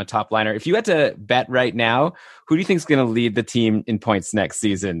become a top liner. If you had to bet right now, who do you think is going to lead the team in points next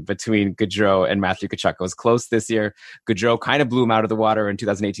season between Gaudreau and Matthew Tkachuk? It was close this year. Gaudreau kind of blew him out of the water in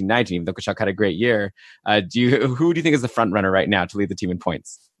 2018-19, even though Tkachuk had a great year. Who do you think is the front runner right now to lead the team in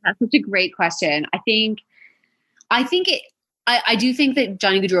points? That's such a great question. I do think that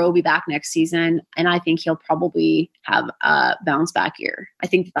Johnny Gaudreau will be back next season, and I think he'll probably have a bounce back year. I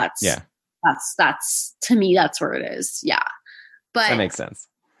think that's to me, that's where it is. Yeah. But that makes sense.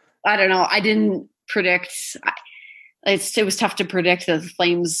 I don't know. I didn't predict. It was tough to predict that the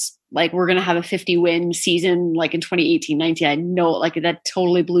Flames, like, we're going to have a 50 win season, like in 2018-19. I know, like, that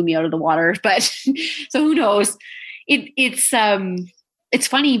totally blew me out of the water, but so who knows? It's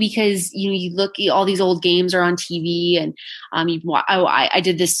funny because you look, all these old games are on TV, and I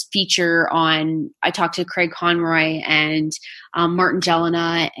did this feature on. I talked to Craig Conroy and Martin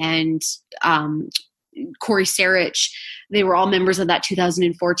Jelena and Corey Sarich. They were all members of that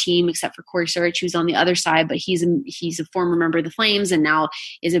 2004 team, except for Corey Sarich, who's on the other side. But he's a former member of the Flames, and now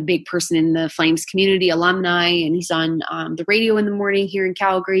is a big person in the Flames community, alumni, and he's on the radio in the morning here in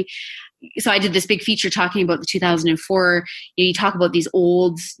Calgary. So I did this big feature talking about the 2004. You talk about these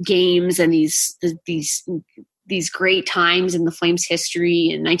old games and these great times in the Flames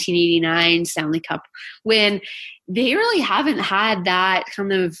history in 1989 Stanley Cup win. They really haven't had that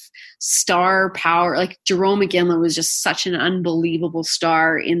kind of star power. Like Jerome McGinley was just such an unbelievable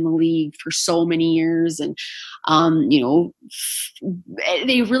star in the league for so many years. And,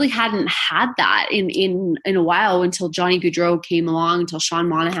 they really hadn't had that in a while until Johnny Gaudreau came along, until Sean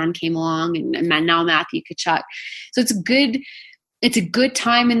Monahan came along, and now Matthew Tkachuk. So it's a good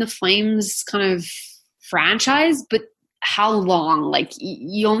time in the Flames kind of franchise, but how long? Like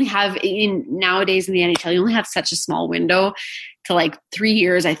you only have nowadays in the NHL, you only have such a small window to like 3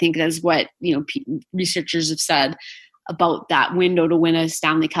 years. I think is what researchers have said about that window to win a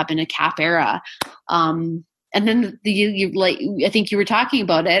Stanley Cup in a cap era. And then I think you were talking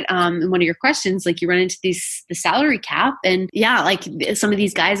about it in one of your questions. Like you run into the salary cap, and like some of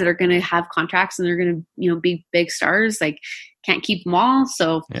these guys that are going to have contracts and they're going to be big stars. Like can't keep them all.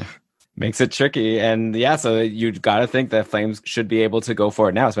 So yeah. Makes it tricky. And so you've got to think that Flames should be able to go for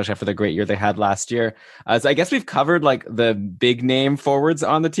it now, especially after the great year they had last year. So I guess we've covered like the big name forwards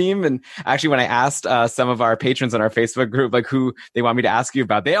on the team. And actually, when I asked some of our patrons on our Facebook group, like who they want me to ask you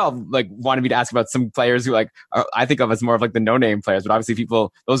about, they all like wanted me to ask about some players who I think of as more of like the no-name players, but obviously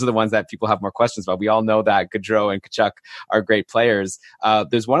those are the ones that people have more questions about. We all know that Gaudreau and Tkachuk are great players.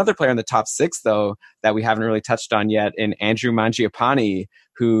 There's one other player in the top 6 though, that we haven't really touched on yet, in Andrew Mangiapane,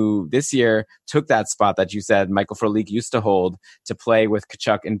 who this year took that spot that you said Michael Frolik used to hold to play with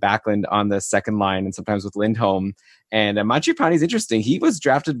Tkachuk and Backlund on the second line and sometimes with Lindholm. And Mangiapane is interesting. He was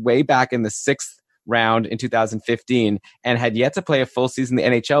drafted way back in the 6th round in 2015 and had yet to play a full season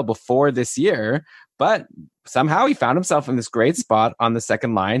in the NHL before this year. But somehow he found himself in this great spot on the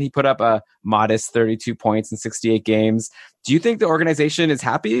second line. He put up a modest 32 points in 68 games. Do you think the organization is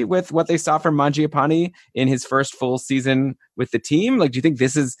happy with what they saw from Mangiapane in his first full season with the team? Like, do you think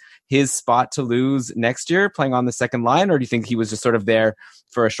this is his spot to lose next year playing on the second line? Or do you think he was just sort of there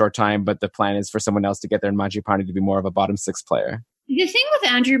for a short time, but the plan is for someone else to get there and Mangiapane to be more of a bottom six player? The thing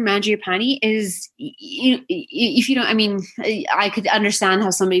with Andrew Mangiapane is, if you don't, I mean, I could understand how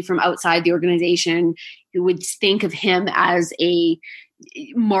somebody from outside the organization who would think of him as a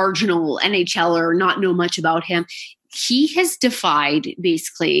marginal NHLer, not know much about him. He has defied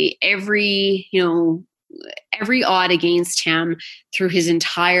basically every odd against him through his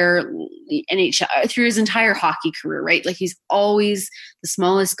entire through his entire hockey career, right? Like, he's always the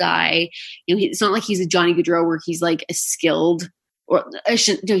smallest guy. It's not like he's a Johnny Gaudreau where he's like a skilled, or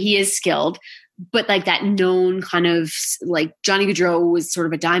he is skilled, but like that known kind of, like, Johnny Gaudreau was sort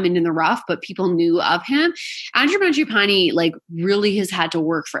of a diamond in the rough, but people knew of him. Andrew Mangiapane, like, really has had to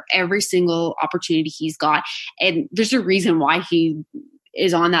work for every single opportunity he's got. And there's a reason why he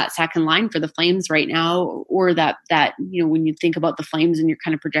is on that second line for the Flames right now, or that, when you think about the Flames and you're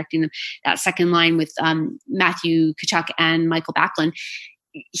kind of projecting them, that second line with Matthew Tkachuk and Michael Backlund.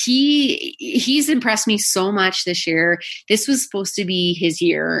 He's impressed me so much this year. This was supposed to be his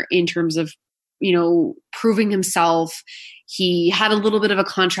year in terms of, proving himself. He had a little bit of a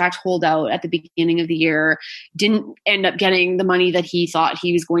contract holdout at the beginning of the year, didn't end up getting the money that he thought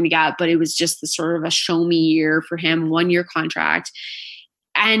he was going to get, but it was just the sort of a show me year for him, 1-year contract.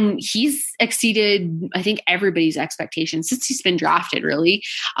 And he's exceeded, I think, everybody's expectations since he's been drafted, really.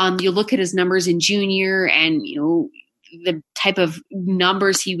 You look at his numbers in junior and, the type of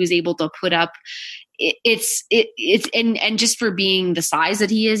numbers he was able to put up, it's just for being the size that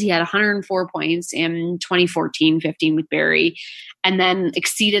he is, he had 104 points in 2014-15 with Barrie, and then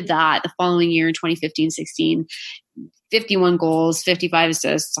exceeded that the following year in 2015-16, 51 goals, 55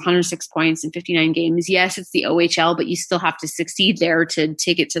 assists, 106 points in 59 games. Yes, it's the OHL, but you still have to succeed there to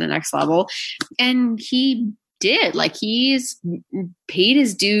take it to the next level. And he did. Like, he's paid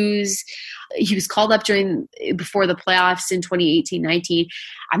his dues. He was called up before the playoffs in 2018-19,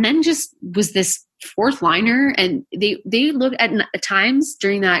 and then just was this fourth liner. And they looked at times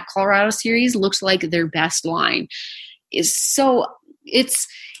during that Colorado series, looked like their best line. He's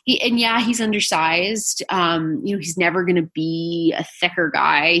undersized. He's never going to be a thicker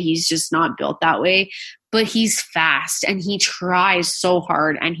guy. He's just not built that way. But he's fast and he tries so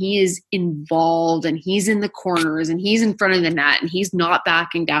hard and he is involved and he's in the corners and he's in front of the net and he's not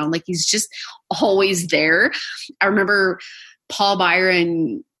backing down. Like, he's just always there. I remember Paul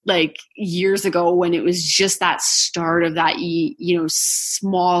Byron, like, years ago, when it was just that start of that,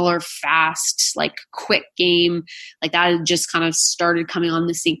 smaller, fast, like, quick game, like, that had just kind of started coming on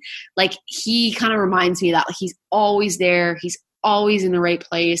the scene. Like, he kind of reminds me of that. Like, he's always there. He's always in the right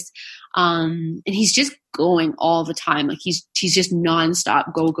place. And he's just going all the time. Like, he's just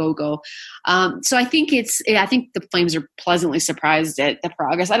nonstop, go, go, go. So I think the Flames are pleasantly surprised at the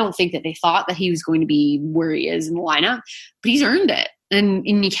progress. I don't think that they thought that he was going to be where he is in the lineup, but he's earned it. And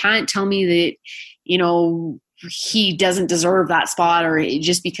you can't tell me that, he doesn't deserve that spot, or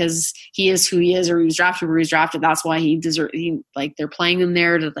just because he is who he is, or he was drafted where he was drafted, that's why they're playing him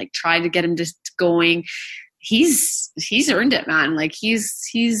there to, like, try to get him just going. He's earned it, man. Like,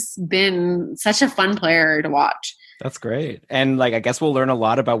 he's been such a fun player to watch. That's great. And, like, I guess we'll learn a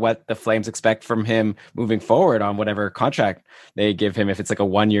lot about what the Flames expect from him moving forward on whatever contract they give him. If it's like a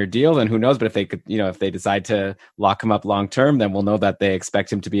 1-year deal, then who knows? But if they could, if they decide to lock him up long term, then we'll know that they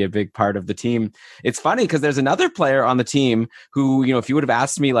expect him to be a big part of the team. It's funny because there's another player on the team who, if you would have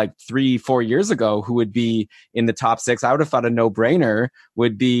asked me like 3-4 years ago who would be in the top 6, I would have thought a no-brainer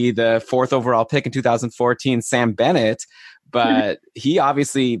would be the 4th overall pick in 2014, Sam Bennett. But he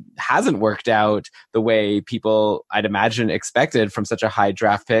obviously hasn't worked out the way people, I'd imagine, expected from such a high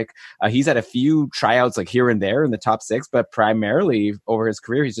draft pick. He's had a few tryouts, like, here and there in the top 6, but primarily over his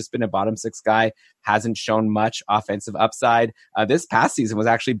career, he's just been a bottom 6 guy, hasn't shown much offensive upside. This past season was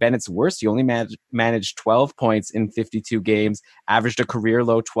actually Bennett's worst. He only managed 12 points in 52 games, averaged a career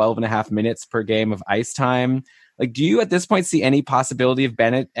low 12.5 minutes per game of ice time. Like, do you at this point see any possibility of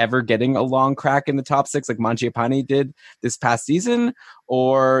Bennett ever getting a long crack in the top 6 like Mangiapane did this past season?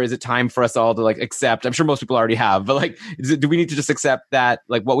 Or is it time for us all to, like, accept? I'm sure most people already have, but, like, do we need to just accept that,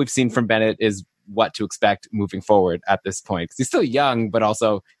 like, what we've seen from Bennett is what to expect moving forward at this point? Because he's still young, but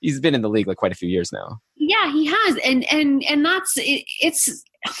also he's been in the league like quite a few years now. Yeah, he has. And that's it. It's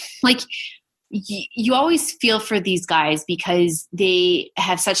like, you always feel for these guys because they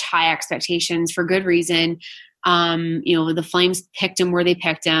have such high expectations for good reason. The Flames picked him where they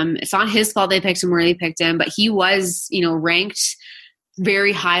picked him. It's not his fault they picked him where they picked him, but he was, ranked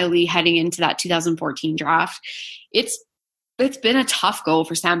very highly heading into that 2014 draft. It's been a tough go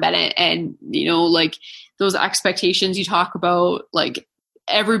for Sam Bennett, and those expectations you talk about, like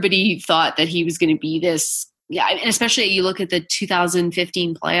everybody thought that he was going to be this. Yeah, and especially you look at the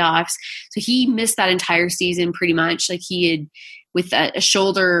 2015 playoffs. So he missed that entire season pretty much. Like he had with a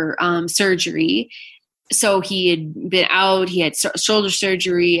shoulder surgery. So he had been out, he had shoulder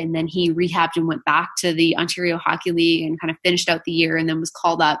surgery, and then he rehabbed and went back to the Ontario Hockey League and kind of finished out the year, and then was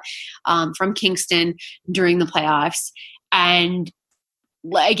called up from Kingston during the playoffs. And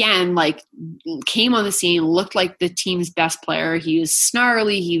again, like came on the scene, looked like the team's best player. He was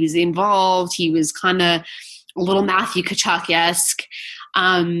snarly, he was involved, he was kind of a little Matthew Tkachuk-esque.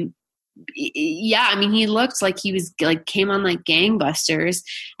 He looked like he was like came on like gangbusters.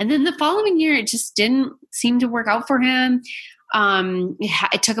 And then the following year, it just didn't seem to work out for him.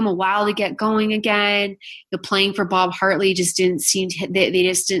 It took him a while to get going again. Playing for Bob Hartley just didn't seem to, they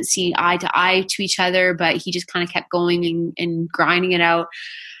just didn't see eye to eye to each other, but he just kind of kept going and grinding it out.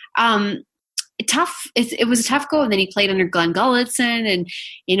 It was a tough go. And then he played under Glenn Gulletson, and,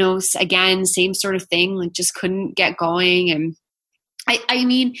 again, same sort of thing, like just couldn't get going. And I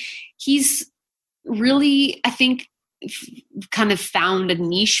mean, he's really, I think, kind of found a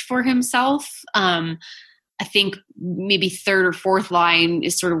niche for himself. I think maybe third or fourth line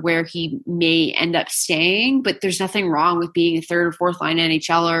is sort of where he may end up staying, but there's nothing wrong with being a third or fourth line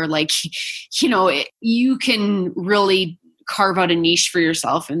NHLer. Like, you can really carve out a niche for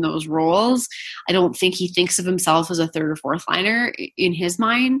yourself in those roles. I don't think he thinks of himself as a third or fourth liner in his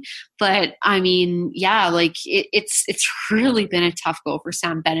mind, but I mean, yeah, like it's really been a tough go for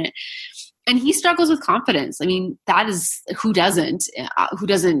Sam Bennett. And he struggles with confidence. I mean, that is who doesn't in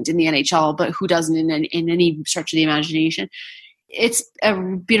the NHL, but who doesn't in any stretch of the imagination. It's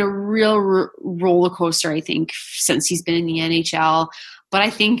been a real roller coaster, I think, since he's been in the NHL. But I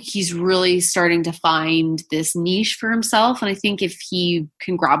think he's really starting to find this niche for himself. And I think if he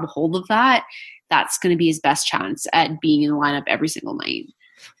can grab a hold of that, that's going to be his best chance at being in the lineup every single night.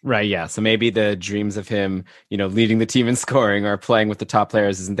 Right, yeah. So maybe the dreams of him, leading the team in scoring or playing with the top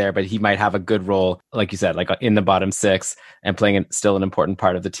players isn't there, but he might have a good role, like you said, like in the bottom six and playing still an important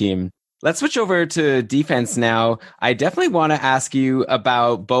part of the team. Let's switch over to defense now. I definitely want to ask you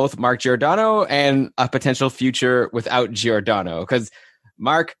about both Mark Giordano and a potential future without Giordano, because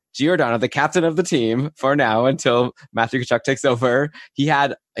Mark Giordano, the captain of the team for now until Matthew Tkachuk takes over, he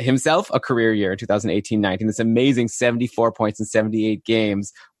had himself a career year in 2018-19, this amazing 74 points in 78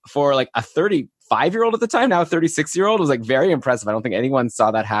 games for like a 35-year-old at the time, now a 36-year-old. It was like very impressive. I don't think anyone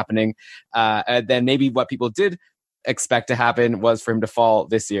saw that happening. And then maybe what people did expect to happen was for him to fall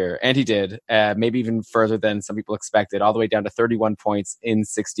this year, and he did, maybe even further than some people expected, all the way down to 31 points in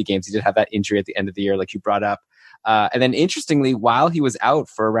 60 games. He did have that injury at the end of the year, like you brought up. And then interestingly, while he was out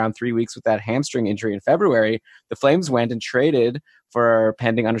for around 3 weeks with that hamstring injury in February, the Flames went and traded for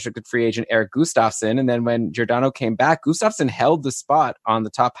pending unrestricted free agent Eric Gustafsson. And then when Giordano came back, Gustafsson held the spot on the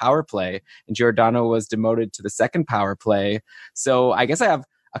top power play, and Giordano was demoted to the second power play. So I guess I have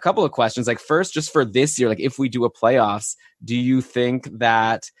a couple of questions. Like first, just for this year, like if we do a playoffs, do you think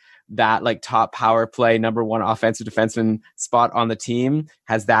that like top power play number one offensive defenseman spot on the team,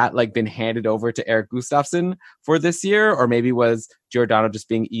 has that like been handed over to Eric Gustafsson for this year? Or maybe was Giordano just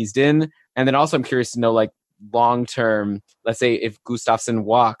being eased in? And then also I'm curious to know, like long term, let's say if Gustafsson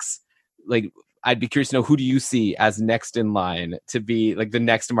walks, like I'd be curious to know, who do you see as next in line to be like the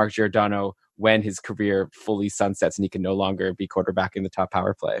next Mark Giordano when his career fully sunsets and he can no longer be quarterbacking the top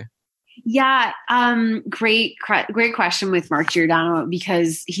power play? Yeah, great question with Mark Giordano,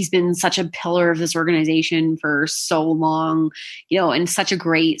 because he's been such a pillar of this organization for so long, and such a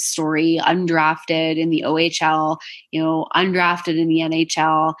great story, undrafted in the OHL, undrafted in the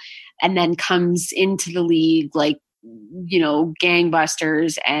NHL, and then comes into the league like,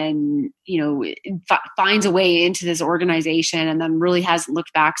 gangbusters, and, finds a way into this organization, and then really hasn't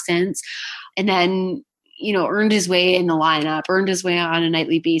looked back since. And then, earned his way in the lineup, earned his way on a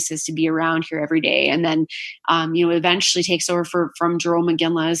nightly basis to be around here every day. And then, eventually takes over from Jarome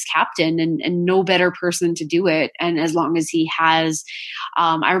Iginla as captain, and no better person to do it. And as long as he has,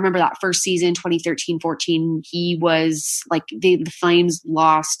 I remember that first season, 2013-14, he was like, the Flames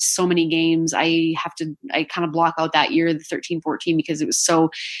lost so many games. I kind of block out that year, the 13-14, because it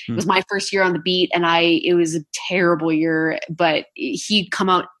was my first year on the beat, and it was a terrible year, but he'd come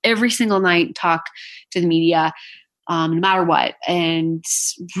out every single night, talk to the media, no matter what. And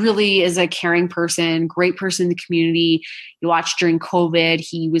really is a caring person, great person in the community. You watched during COVID,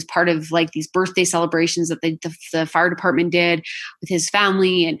 he was part of like these birthday celebrations that the fire department did with his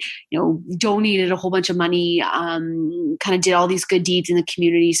family, and, donated a whole bunch of money, kind of did all these good deeds in the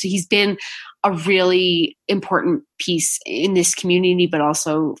community. So he's been a really important piece in this community, but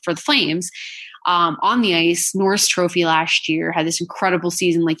also for the Flames. On the ice, Norris Trophy last year, had this incredible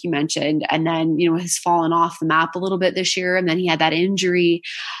season, like you mentioned, and then, has fallen off the map a little bit this year. And then he had that injury.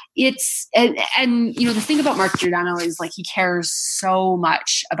 The thing about Mark Giordano is like, he cares so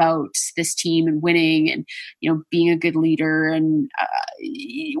much about this team and winning and, being a good leader. And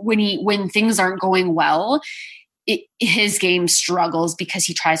when things aren't going well, his game struggles because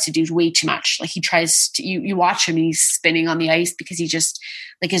he tries to do way too much. Like he tries to, you watch him and he's spinning on the ice because he just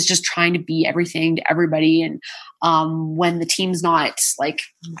like is just trying to be everything to everybody. And when the team's not like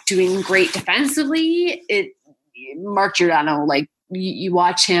doing great defensively, Mark Giordano, like you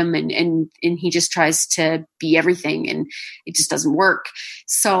watch him and he just tries to be everything and it just doesn't work.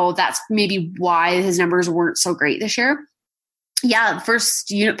 So that's maybe why his numbers weren't so great this year. Yeah, the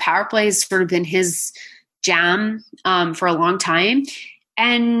first unit power play has sort of been his jam for a long time.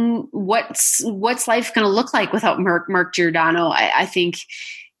 And what's life going to look like without Mark Giordano? I think,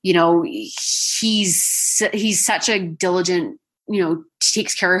 he's such a diligent,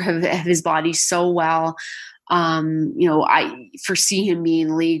 takes care of his body so well. I foresee him being in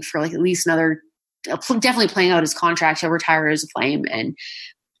the league for like at least another, definitely playing out his contract. He'll retire as a Flame.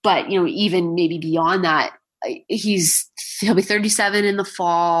 But even maybe beyond that, he'll be 37 in the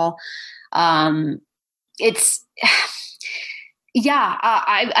fall. I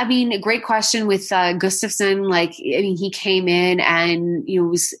mean, a great question with Gustafsson. Like, I mean, he came in and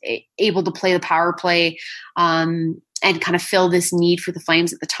was able to play the power play and kind of fill this need for the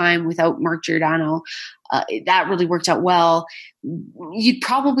Flames at the time without Mark Giordano. That really worked out well. You'd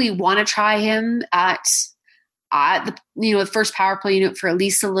probably want to try him at the first power play unit for at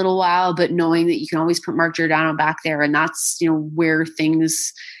least a little while, but knowing that you can always put Mark Giordano back there, and that's where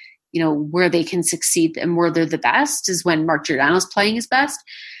things. Where they can succeed and where they're the best is when Mark Giordano's playing his best.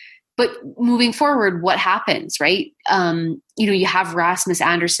 But moving forward, what happens, right? You have Rasmus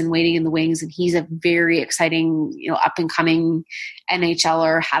Andersson waiting in the wings, and he's a very exciting, up and coming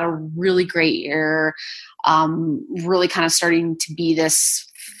NHLer, had a really great year, really kind of starting to be this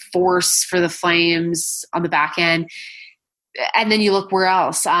force for the Flames on the back end. And then you look where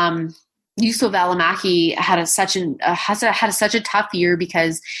else. Juuso Välimäki had such a tough year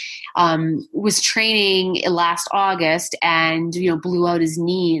because was training last August and blew out his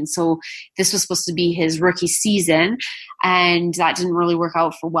knee, and so this was supposed to be his rookie season, and that didn't really work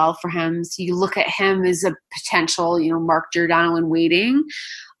out well for him. So you look at him as a potential Mark Giordano in waiting,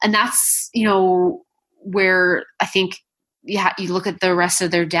 and that's where I think you look at the rest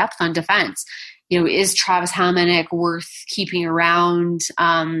of their depth on defense. Is Travis Hamonic worth keeping around?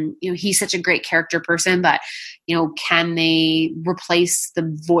 He's such a great character person, but, can they replace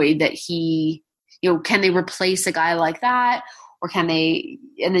the void that can they replace a guy like that? Or can they,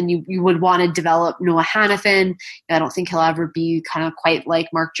 and then you would want to develop Noah Hanifin. I don't think he'll ever be kind of quite like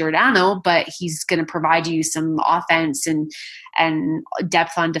Mark Giordano, but he's going to provide you some offense and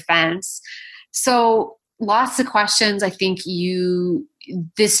depth on defense. So lots of questions. I think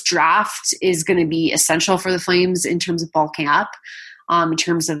this draft is going to be essential for the Flames in terms of bulking up, in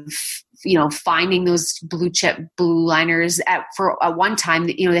terms of, finding those blue chip blue liners at one time,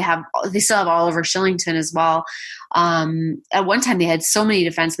 they still have Oliver Shillington as well. At one time they had so many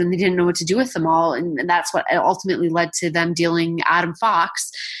defensemen, they didn't know what to do with them all. And that's what ultimately led to them dealing Adam Fox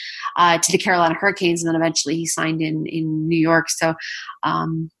to the Carolina Hurricanes. And then eventually he signed in New York. So,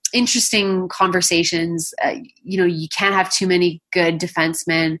 interesting conversations. You can't have too many good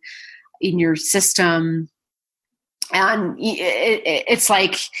defensemen in your system. And it's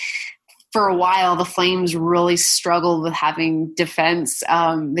like for a while, the Flames really struggled with having defense.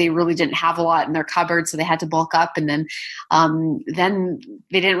 They really didn't have a lot in their cupboard, so they had to bulk up. And then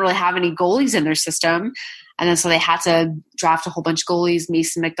they didn't really have any goalies in their system. And then so they had to draft a whole bunch of goalies.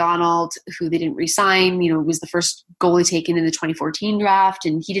 Mason McDonald, who they didn't re-sign, was the first goalie taken in the 2014 draft,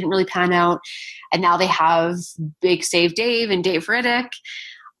 and he didn't really pan out. And now they have Big Save Dave and Dave Riddick.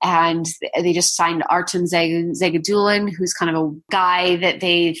 And they just signed Artem Zagadulin, who's kind of a guy that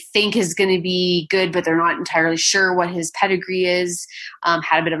they think is going to be good, but they're not entirely sure what his pedigree is.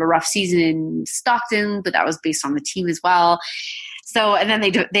 Had a bit of a rough season in Stockton, but that was based on the team as well. So, and then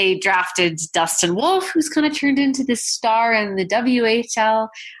they drafted Dustin Wolf, who's kind of turned into this star in the WHL.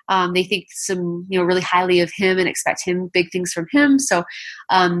 They think some, really highly of him and expect big things from him. So,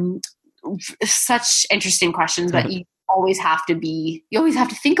 such interesting questions, but you always have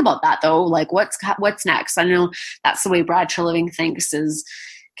to think about that though. Like what's next? I know that's the way Brad Treliving thinks is,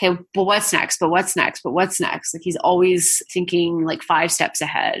 okay, but what's next? But what's next? But what's next? Like he's always thinking like 5 steps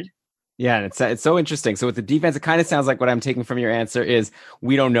ahead. Yeah, and it's so interesting. So with the defense, it kind of sounds like what I'm taking from your answer is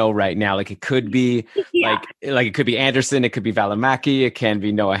we don't know right now. Like it could be like it could be Anderson, it could be Valimaki, it can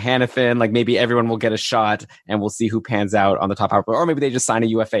be Noah Hannafin. Like maybe everyone will get a shot and we'll see who pans out on the top power play. Or maybe they just sign a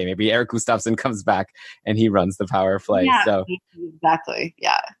UFA. Maybe Eric Gustafsson comes back and he runs the power play. Yeah, so exactly.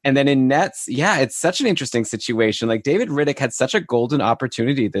 Yeah. And then in nets, yeah, it's such an interesting situation. Like David Rittich had such a golden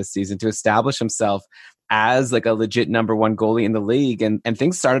opportunity this season to establish himself as like a legit number 1 goalie in the league. And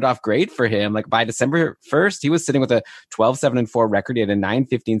things started off great for him. Like by December 1st, he was sitting with a 12-7-4 record. He had a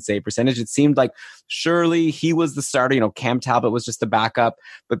 .915 save percentage. It seemed like surely he was the starter. You know, Cam Talbot was just the backup.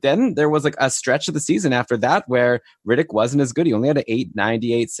 But then there was like a stretch of the season after that where Rittich wasn't as good. He only had an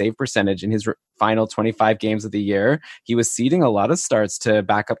 .898 save percentage in his final 25 games of the year. He was ceding a lot of starts to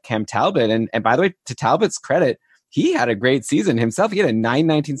back up Cam Talbot. And by the way, to Talbot's credit, he had a great season himself. He had a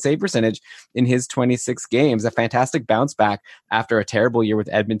 .919 save percentage in his 26 games, a fantastic bounce back after a terrible year with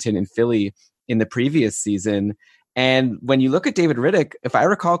Edmonton and Philly in the previous season. And when you look at David Rittich, if I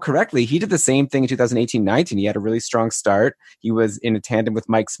recall correctly, he did the same thing in 2018-19. He had a really strong start. He was in a tandem with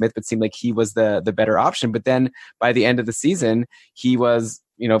Mike Smith, but seemed like he was the better option. But then by the end of the season, he was,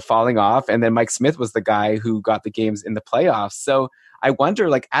 falling off. And then Mike Smith was the guy who got the games in the playoffs. So I wonder,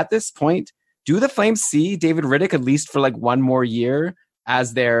 like at this point, do the Flames see David Rittich at least for like one more year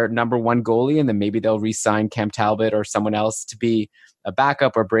as their number 1 goalie, and then maybe they'll re-sign Cam Talbot or someone else to be a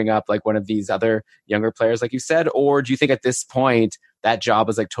backup or bring up like one of these other younger players, like you said? Or do you think at this point that job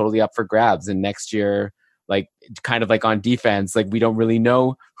is like totally up for grabs, and next year, like kind of like on defense, like we don't really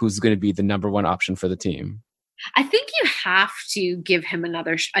know who's going to be the number 1 option for the team? I think you have to give him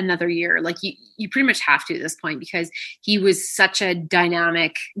another year. Like you pretty much have to at this point, because he was such a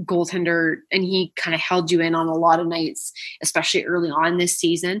dynamic goaltender and he kind of held you in on a lot of nights, especially early on this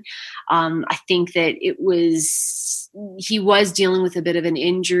season. I think that he was dealing with a bit of an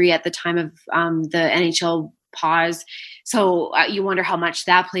injury at the time of the NHL pause. So you wonder how much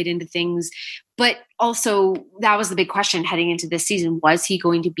that played into things. But also, that was the big question heading into this season. Was he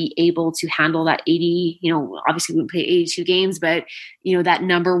going to be able to handle that 80, obviously we wouldn't play 82 games, but, that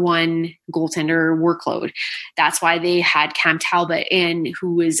number 1 goaltender workload? That's why they had Cam Talbot in,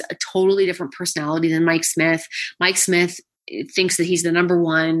 who is a totally different personality than Mike Smith. Mike Smith thinks that he's the number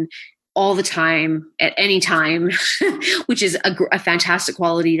 1 all the time, at any time, which is a fantastic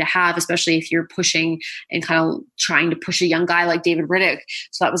quality to have, especially if you're pushing and kind of trying to push a young guy like David Rittich.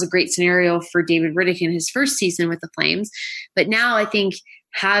 So that was a great scenario for David Rittich in his first season with the Flames. But now I think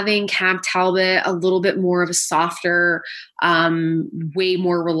having Cam Talbot a little bit more of a softer, way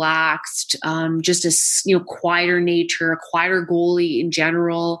more relaxed, just a quieter nature, a quieter goalie in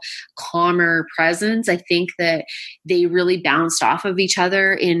general, calmer presence. I think that they really bounced off of each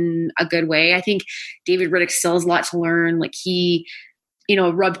other in a good way. I think David Rittich still has a lot to learn. Like he,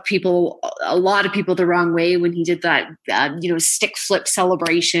 rubbed a lot of people the wrong way when he did that, stick flip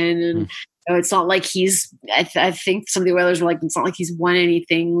celebration. And it's not like I think some of the Oilers were like, it's not like he's won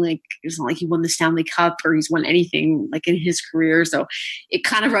anything. Like, it's not like he won the Stanley Cup or he's won anything like in his career. So it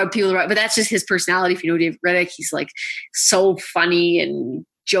kind of rubbed people the right, but that's just his personality. If you know David Rittich, he's like so funny and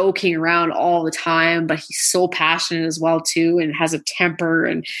joking around all the time, but he's so passionate as well too, and has a temper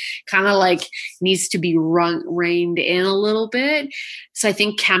and kind of like needs to be reined in a little bit. So I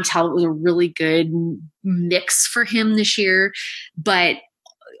think Cam Talbot was a really good mix for him this year, but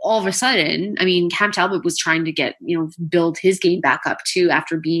all of a sudden, I mean, Cam Talbot was trying to get, build his game back up too,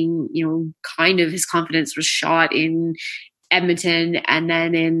 after being, kind of his confidence was shot in Edmonton, and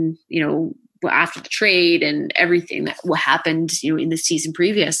then in, after the trade and everything that happened, in the season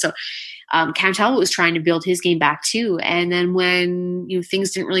previous. So Cam Talbot was trying to build his game back too. And then when, things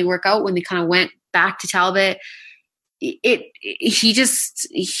didn't really work out, when they kind of went back to Talbot, I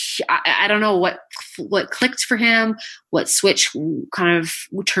don't know what clicked for him, what switch kind of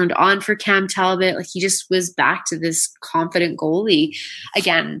turned on for Cam Talbot. Like he just was back to this confident goalie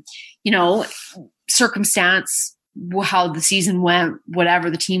again, circumstance, how the season went, whatever,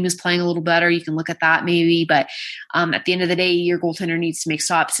 the team is playing a little better. You can look at that maybe, but at the end of the day, your goaltender needs to make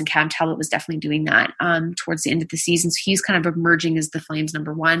stops, and Cam Talbot was definitely doing that towards the end of the season. So he's kind of emerging as the Flames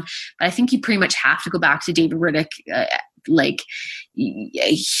number 1. But I think you pretty much have to go back to David Rittich. Like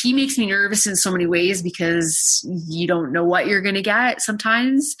he makes me nervous in so many ways because you don't know what you're going to get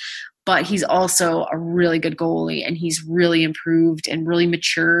sometimes. But he's also a really good goalie, and he's really improved and really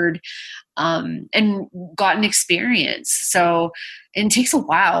matured. and gotten experience. So, and it takes a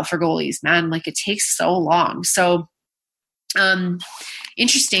while for goalies, man. Like it takes so long. So,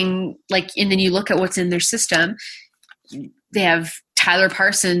 interesting. Like, and then you look at what's in their system. They have Tyler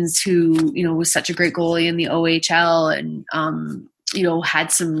Parsons, who, was such a great goalie in the OHL and,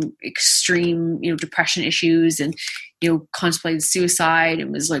 had some extreme, depression issues and, contemplated suicide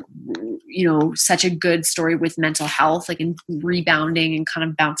and was like, such a good story with mental health, like in rebounding and kind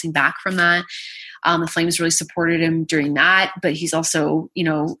of bouncing back from that. The Flames really supported him during that, but he's also,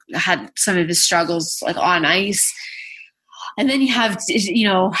 had some of his struggles like on ice. And then you have,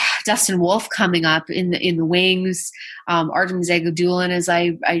 Dustin Wolf coming up in the wings, Artem Zagadulin, as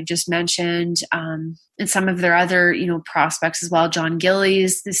I just mentioned, and some of their other, prospects as well. John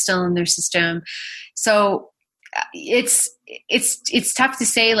Gillies is still in their system. So it's tough to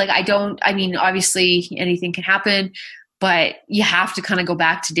say. Like, obviously anything can happen, but you have to kind of go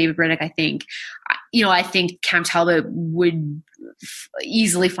back to David Rittich. I think, I think Cam Talbot would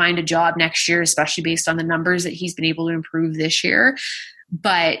easily find a job next year, especially based on the numbers that he's been able to improve this year.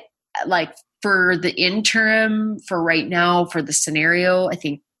 But like for the interim, for right now, for the scenario, I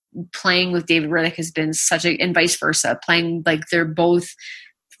think playing with David Rittich has been and vice versa, playing like they're both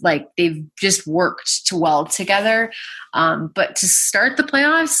like they've just worked too well together. But to start the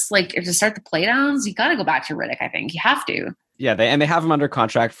playoffs, like if to start the playdowns, you got to go back to Rittich. I think you have to. Yeah, they have him under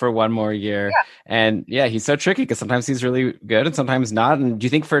contract for one more year. Yeah. And yeah, he's so tricky because sometimes he's really good and sometimes not. And do you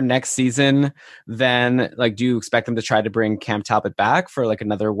think for next season, then, like, do you expect them to try to bring Cam Talbot back for like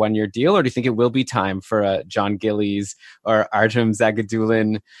another 1-year deal? Or do you think it will be time for John Gillies or Artem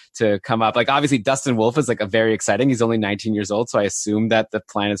Zagadulin to come up? Like, obviously, Dustin Wolf is like a very exciting. He's only 19 years old. So I assume that the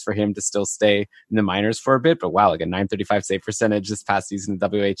plan is for him to still stay in the minors for a bit. But wow, like a .935 save percentage this past season in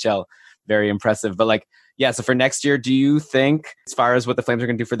WHL. Very impressive. But like, yeah, so for next year, do you think, as far as what the Flames are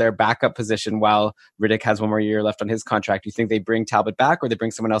going to do for their backup position while Rittich has one more year left on his contract, do you think they bring Talbot back or they bring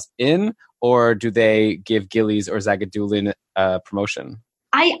someone else in, or do they give Gillies or Zagadulin a promotion?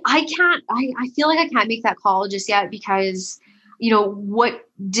 I feel like I can't make that call just yet because, what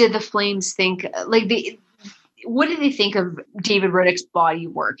did the Flames think? Like what did they think of David Rittich's body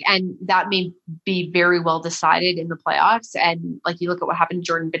work? And that may be very well decided in the playoffs. And like, you look at what happened to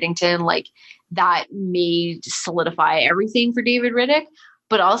Jordan Binnington, like that may solidify everything for David Rittich.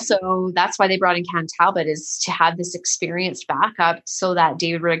 But also that's why they brought in Cam Talbot, is to have this experienced backup so that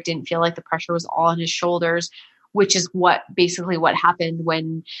David Rittich didn't feel like the pressure was all on his shoulders, which is what happened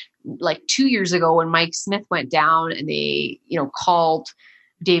when, like 2 years ago, when Mike Smith went down and they, called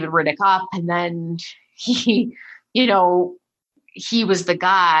David Rittich up, and then he was the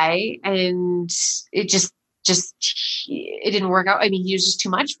guy, and it just it didn't work out. I mean, he was just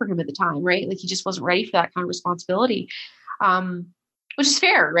too much for him at the time, right? Like he just wasn't ready for that kind of responsibility, which is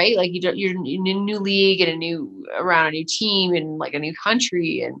fair, right? Like you're in a new league and around a new team and like a new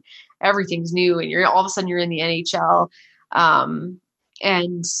country and everything's new, and you're all of a sudden you're in the NHL,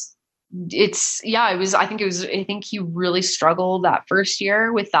 and I think he really struggled that first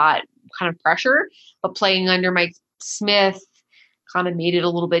year with that kind of pressure, but playing under Mike Smith kind of made it a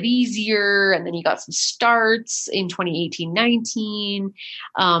little bit easier. And then he got some starts in 2018-19.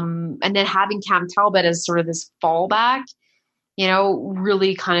 And then having Cam Talbot as sort of this fallback,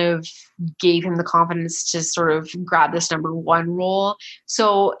 really kind of gave him the confidence to sort of grab this number one role.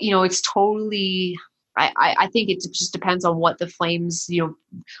 So, it's totally, I think it just depends on what the Flames,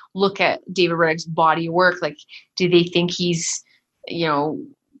 look at David Rittich's body of work. Like, do they think he's,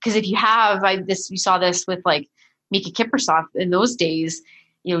 because if you have you saw this with like Mika Kiprusoff in those days,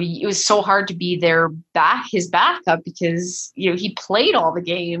 it was so hard to be his backup because, he played all the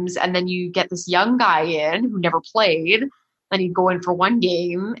games, and then you get this young guy in who never played, and he'd go in for one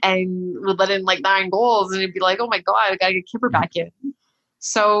game and would let in like 9 goals, and it'd be like, oh my God, I got to get Kipper back in.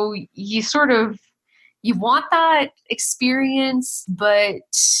 So you want that experience, but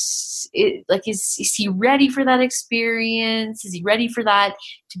is he ready for that experience? Is he ready for that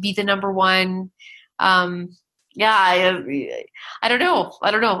to be the number one? I don't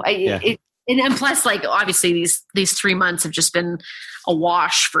know. And plus, like, obviously these 3 months have just been a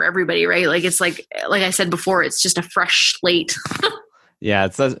wash for everybody, right? Like, it's like I said before, it's just a fresh slate. Yeah,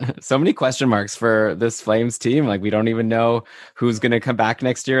 it's so many question marks for this Flames team. Like, we don't even know who's going to come back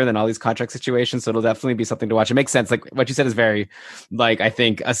next year, and then all these contract situations. So it'll definitely be something to watch. It makes sense. Like what you said is very, like, I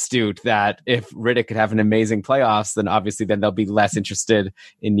think astute, that if Rittich could have an amazing playoffs, then obviously then they'll be less interested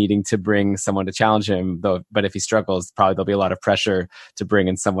in needing to bring someone to challenge him. Though, but if he struggles, probably there'll be a lot of pressure to bring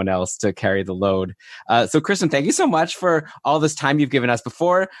in someone else to carry the load. So Kristin, thank you so much for all this time you've given us.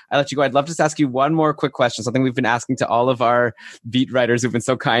 Before I let you go, I'd love to just ask you one more quick question, something we've been asking to all of our beat writers writers who've been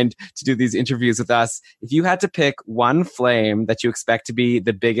so kind to do these interviews with us. If you had to pick one Flame that you expect to be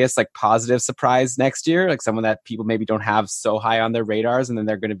the biggest, like, positive surprise next year, like someone that people maybe don't have so high on their radars, and then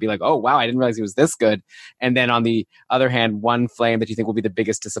they're going to be like, oh, wow, I didn't realize he was this good. And then on the other hand, one Flame that you think will be the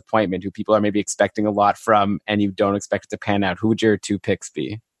biggest disappointment, who people are maybe expecting a lot from and you don't expect it to pan out. Who would your two picks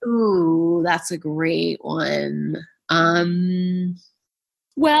be? Ooh, that's a great one.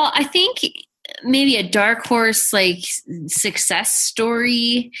 Well, I think maybe a dark horse, like, success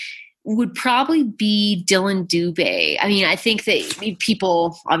story would probably be Dylan Dubé. I mean, I think that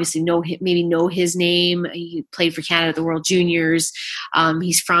people obviously know his name. He played for Canada at the World Juniors.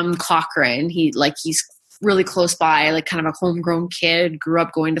 He's from Cochrane. He's really close by, like kind of a homegrown kid, grew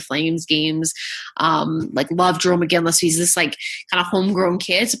up going to Flames games, like loved Jarome Iginla. So he's this like kind of homegrown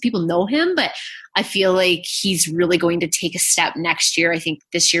kid. So people know him, but I feel like he's really going to take a step next year. I think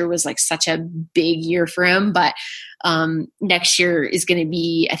this year was like such a big year for him, but next year is going to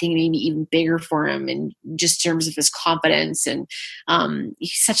be, I think, maybe even bigger for him in just terms of his confidence. And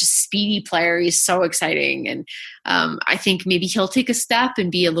he's such a speedy player. He's so exciting. And I think maybe he'll take a step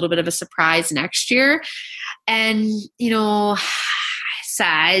and be a little bit of a surprise next year. And,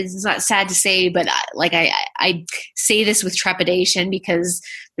 it's not sad to say, but I say this with trepidation because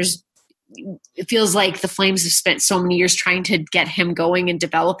it feels like the Flames have spent so many years trying to get him going and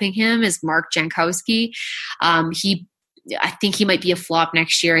developing him as Mark Jankowski. I think he might be a flop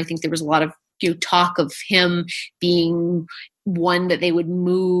next year. I think there was a lot of talk of him being one that they would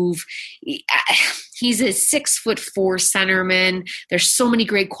move. He's a 6'4" centerman. There's so many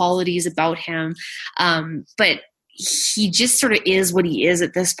great qualities about him. But he just sort of is what he is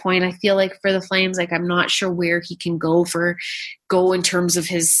at this point. I feel like for the Flames, like, I'm not sure where he can go in terms of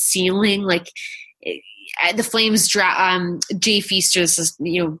his ceiling. Like, the Flames Jay Feaster, this is,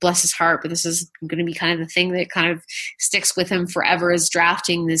 bless his heart, but this is going to be kind of the thing that kind of sticks with him forever, is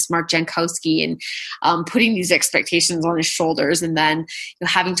drafting this Mark Jankowski and putting these expectations on his shoulders, and then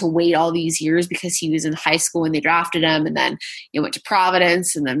having to wait all these years because he was in high school when they drafted him, and then went to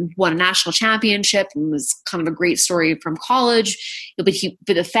Providence and then won a national championship and was kind of a great story from college. But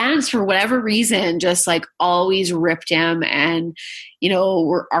the fans, for whatever reason, just like always ripped him and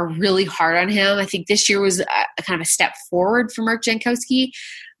are really hard on him. I think this year was a kind of a step forward for Mark Jankowski,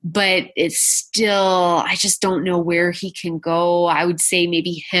 but it's still, I just don't know where he can go. I would say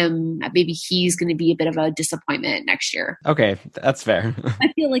maybe he's going to be a bit of a disappointment next year. Okay, that's fair.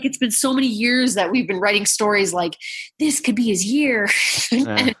 I feel like it's been so many years that we've been writing stories like this could be his year.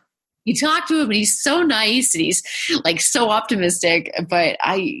 And you talk to him and he's so nice and he's like so optimistic, but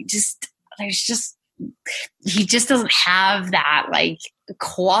he just doesn't have that like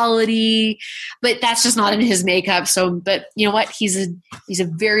quality, but that's just not in his makeup. So, but you know what? He's a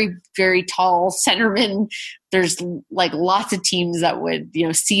very, very tall centerman. There's like lots of teams that would,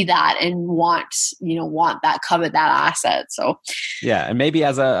 see that and want that, covet that asset. So yeah. And maybe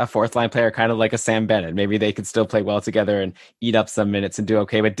as a fourth line player, kind of like a Sam Bennett, maybe they could still play well together and eat up some minutes and do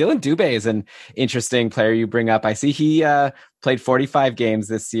okay. But Dylan Dubé is an interesting player you bring up. I see he played 45 games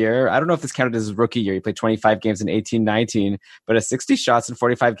this year. I don't know if this counted as his rookie year. He played 25 games in 18-19, but a 60 shots in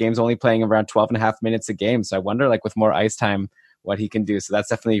 45 games, only playing around 12 and a half minutes a game. So I wonder, like, with more ice time, what he can do. So that's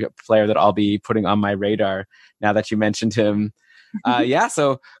definitely a player that I'll be putting on my radar now that you mentioned him.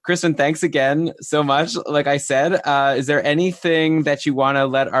 So Kristen, thanks again so much. Like I said, is there anything that you want to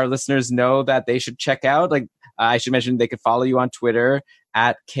let our listeners know that they should check out? Like, I should mention they could follow you on Twitter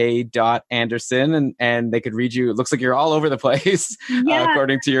at k.anderson and they could read you. It looks like you're all over the place,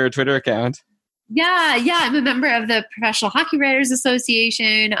 according to your Twitter account. Yeah. I'm a member of the Professional Hockey Writers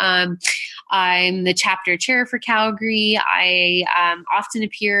Association. I'm the chapter chair for Calgary. I often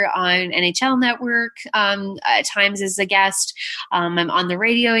appear on NHL Network, at times as a guest. I'm on the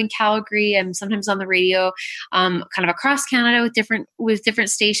radio in Calgary. I'm sometimes on the radio kind of across Canada with different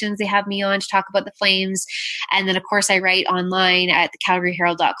stations. They have me on to talk about the Flames. And then, of course, I write online at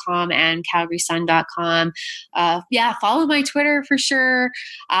thecalgaryherald.com and calgarysun.com. Follow my Twitter for sure.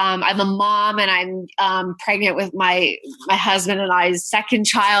 I'm a mom and I'm pregnant with my husband and I's second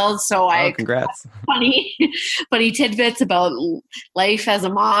child. So congrats. funny tidbits about life as a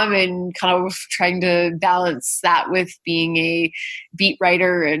mom and kind of trying to balance that with being a beat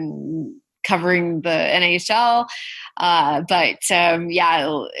writer and covering the NHL.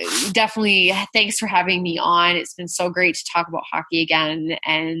 Definitely thanks for having me on. It's been so great to talk about hockey again.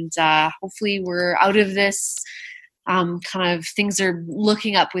 And hopefully we're out of this. Kind of things are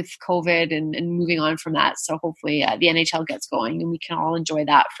looking up with COVID and moving on from that. So hopefully the NHL gets going and we can all enjoy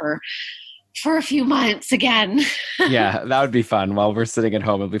that for for a few months again. Yeah, that would be fun. While we're sitting at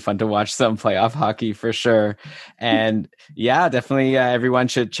home, it'll be fun to watch some playoff hockey for sure. And yeah, definitely everyone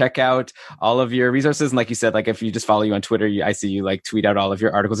should check out all of your resources. And like you said, like if you just follow you on Twitter, I see you like tweet out all of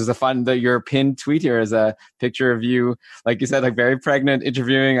your articles. There's a fun, your pinned tweet here is a picture of you, like you said, like very pregnant,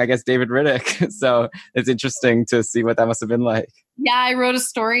 interviewing, I guess, David Riddick. So it's interesting to see what that must have been like. Yeah, I wrote a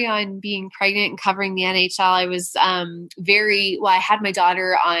story on being pregnant and covering the NHL. I was I had my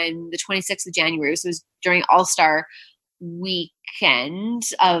daughter on the 26th of January. So it was during All-Star weekend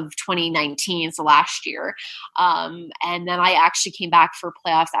of 2019, so last year. And then I actually came back for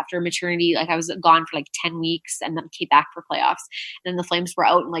playoffs after maternity. Like I was gone for like 10 weeks and then came back for playoffs. And then the Flames were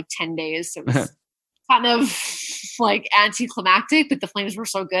out in like 10 days. So it was kind of like anticlimactic, but the Flames were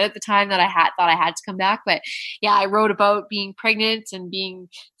so good at the time that thought I had to come back. But yeah, I wrote about being pregnant and being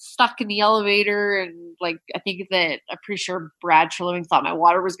stuck in the elevator. And like, I'm pretty sure Brad Treliving thought my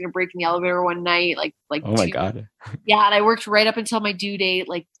water was going to break in the elevator one night. Like, oh my God. Yeah. And I worked right up until my due date,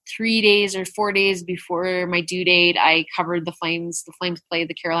 like 3 days or 4 days before my due date. I covered the Flames. The Flames played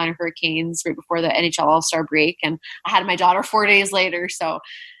the Carolina Hurricanes right before the NHL All-Star break. And I had my daughter 4 days later. So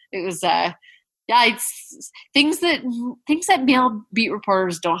it was, it's things that male beat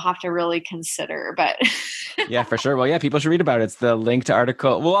reporters don't have to really consider, but yeah, for sure. Well, yeah, people should read about it. It's the link to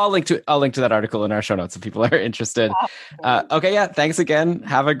article. Well, I'll link to that article in our show notes if people are interested. Okay, yeah. Thanks again.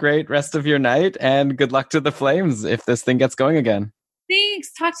 Have a great rest of your night, and good luck to the Flames if this thing gets going again.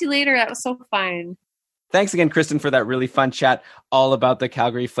 Thanks. Talk to you later. That was so fun. Thanks again, Kristen, for that really fun chat all about the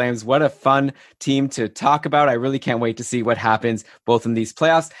Calgary Flames. What a fun team to talk about. I really can't wait to see what happens both in these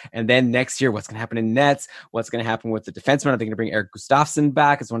playoffs and then next year, what's going to happen in nets, what's going to happen with the defenseman. Are they going to bring Eric Gustafsson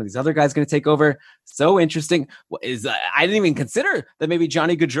back? Is one of these other guys going to take over? So interesting. I didn't even consider that maybe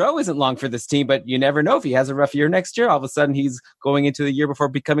Johnny Gaudreau isn't long for this team, but you never know if he has a rough year next year. All of a sudden, he's going into the year before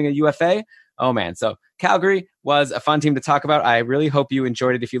becoming a UFA. Oh, man. So Calgary was a fun team to talk about. I really hope you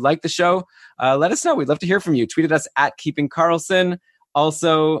enjoyed it. If you liked the show, let us know. We'd love to hear from you. Tweet at us at Keeping Karlsson.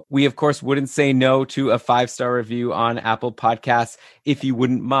 Also, we, of course, wouldn't say no to a 5-star review on Apple Podcasts if you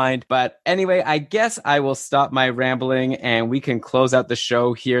wouldn't mind. But anyway, I guess I will stop my rambling and we can close out the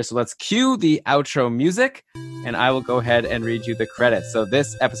show here. So let's cue the outro music and I will go ahead and read you the credits. So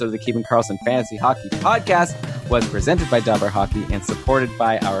this episode of the Keeping Karlsson Fantasy Hockey Podcast was presented by Dobber Hockey and supported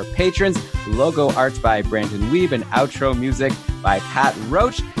by our patrons. Logo art by Brandon Weeb and outro music by Pat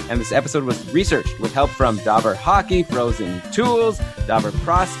Roach. And this episode was researched with help from Dobber Hockey, Frozen Tools, Dobber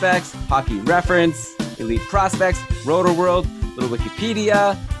Prospects, Hockey Reference, Elite Prospects, Rotoworld, Little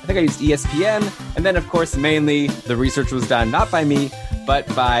Wikipedia. I think I used ESPN. And then, of course, mainly the research was done not by me, but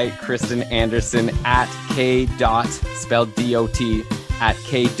by Kristen Anderson at K. spelled D-O-T, at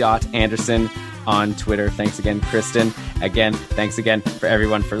K. Anderson on Twitter. Thanks again, Kristen. Again, thanks again for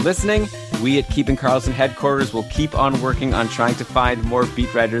everyone for listening. We at Keeping Karlsson headquarters will keep on working on trying to find more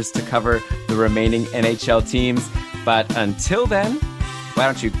beat writers to cover the remaining NHL teams. But until then, why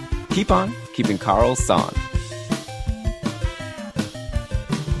don't you keep on keeping Karlsson?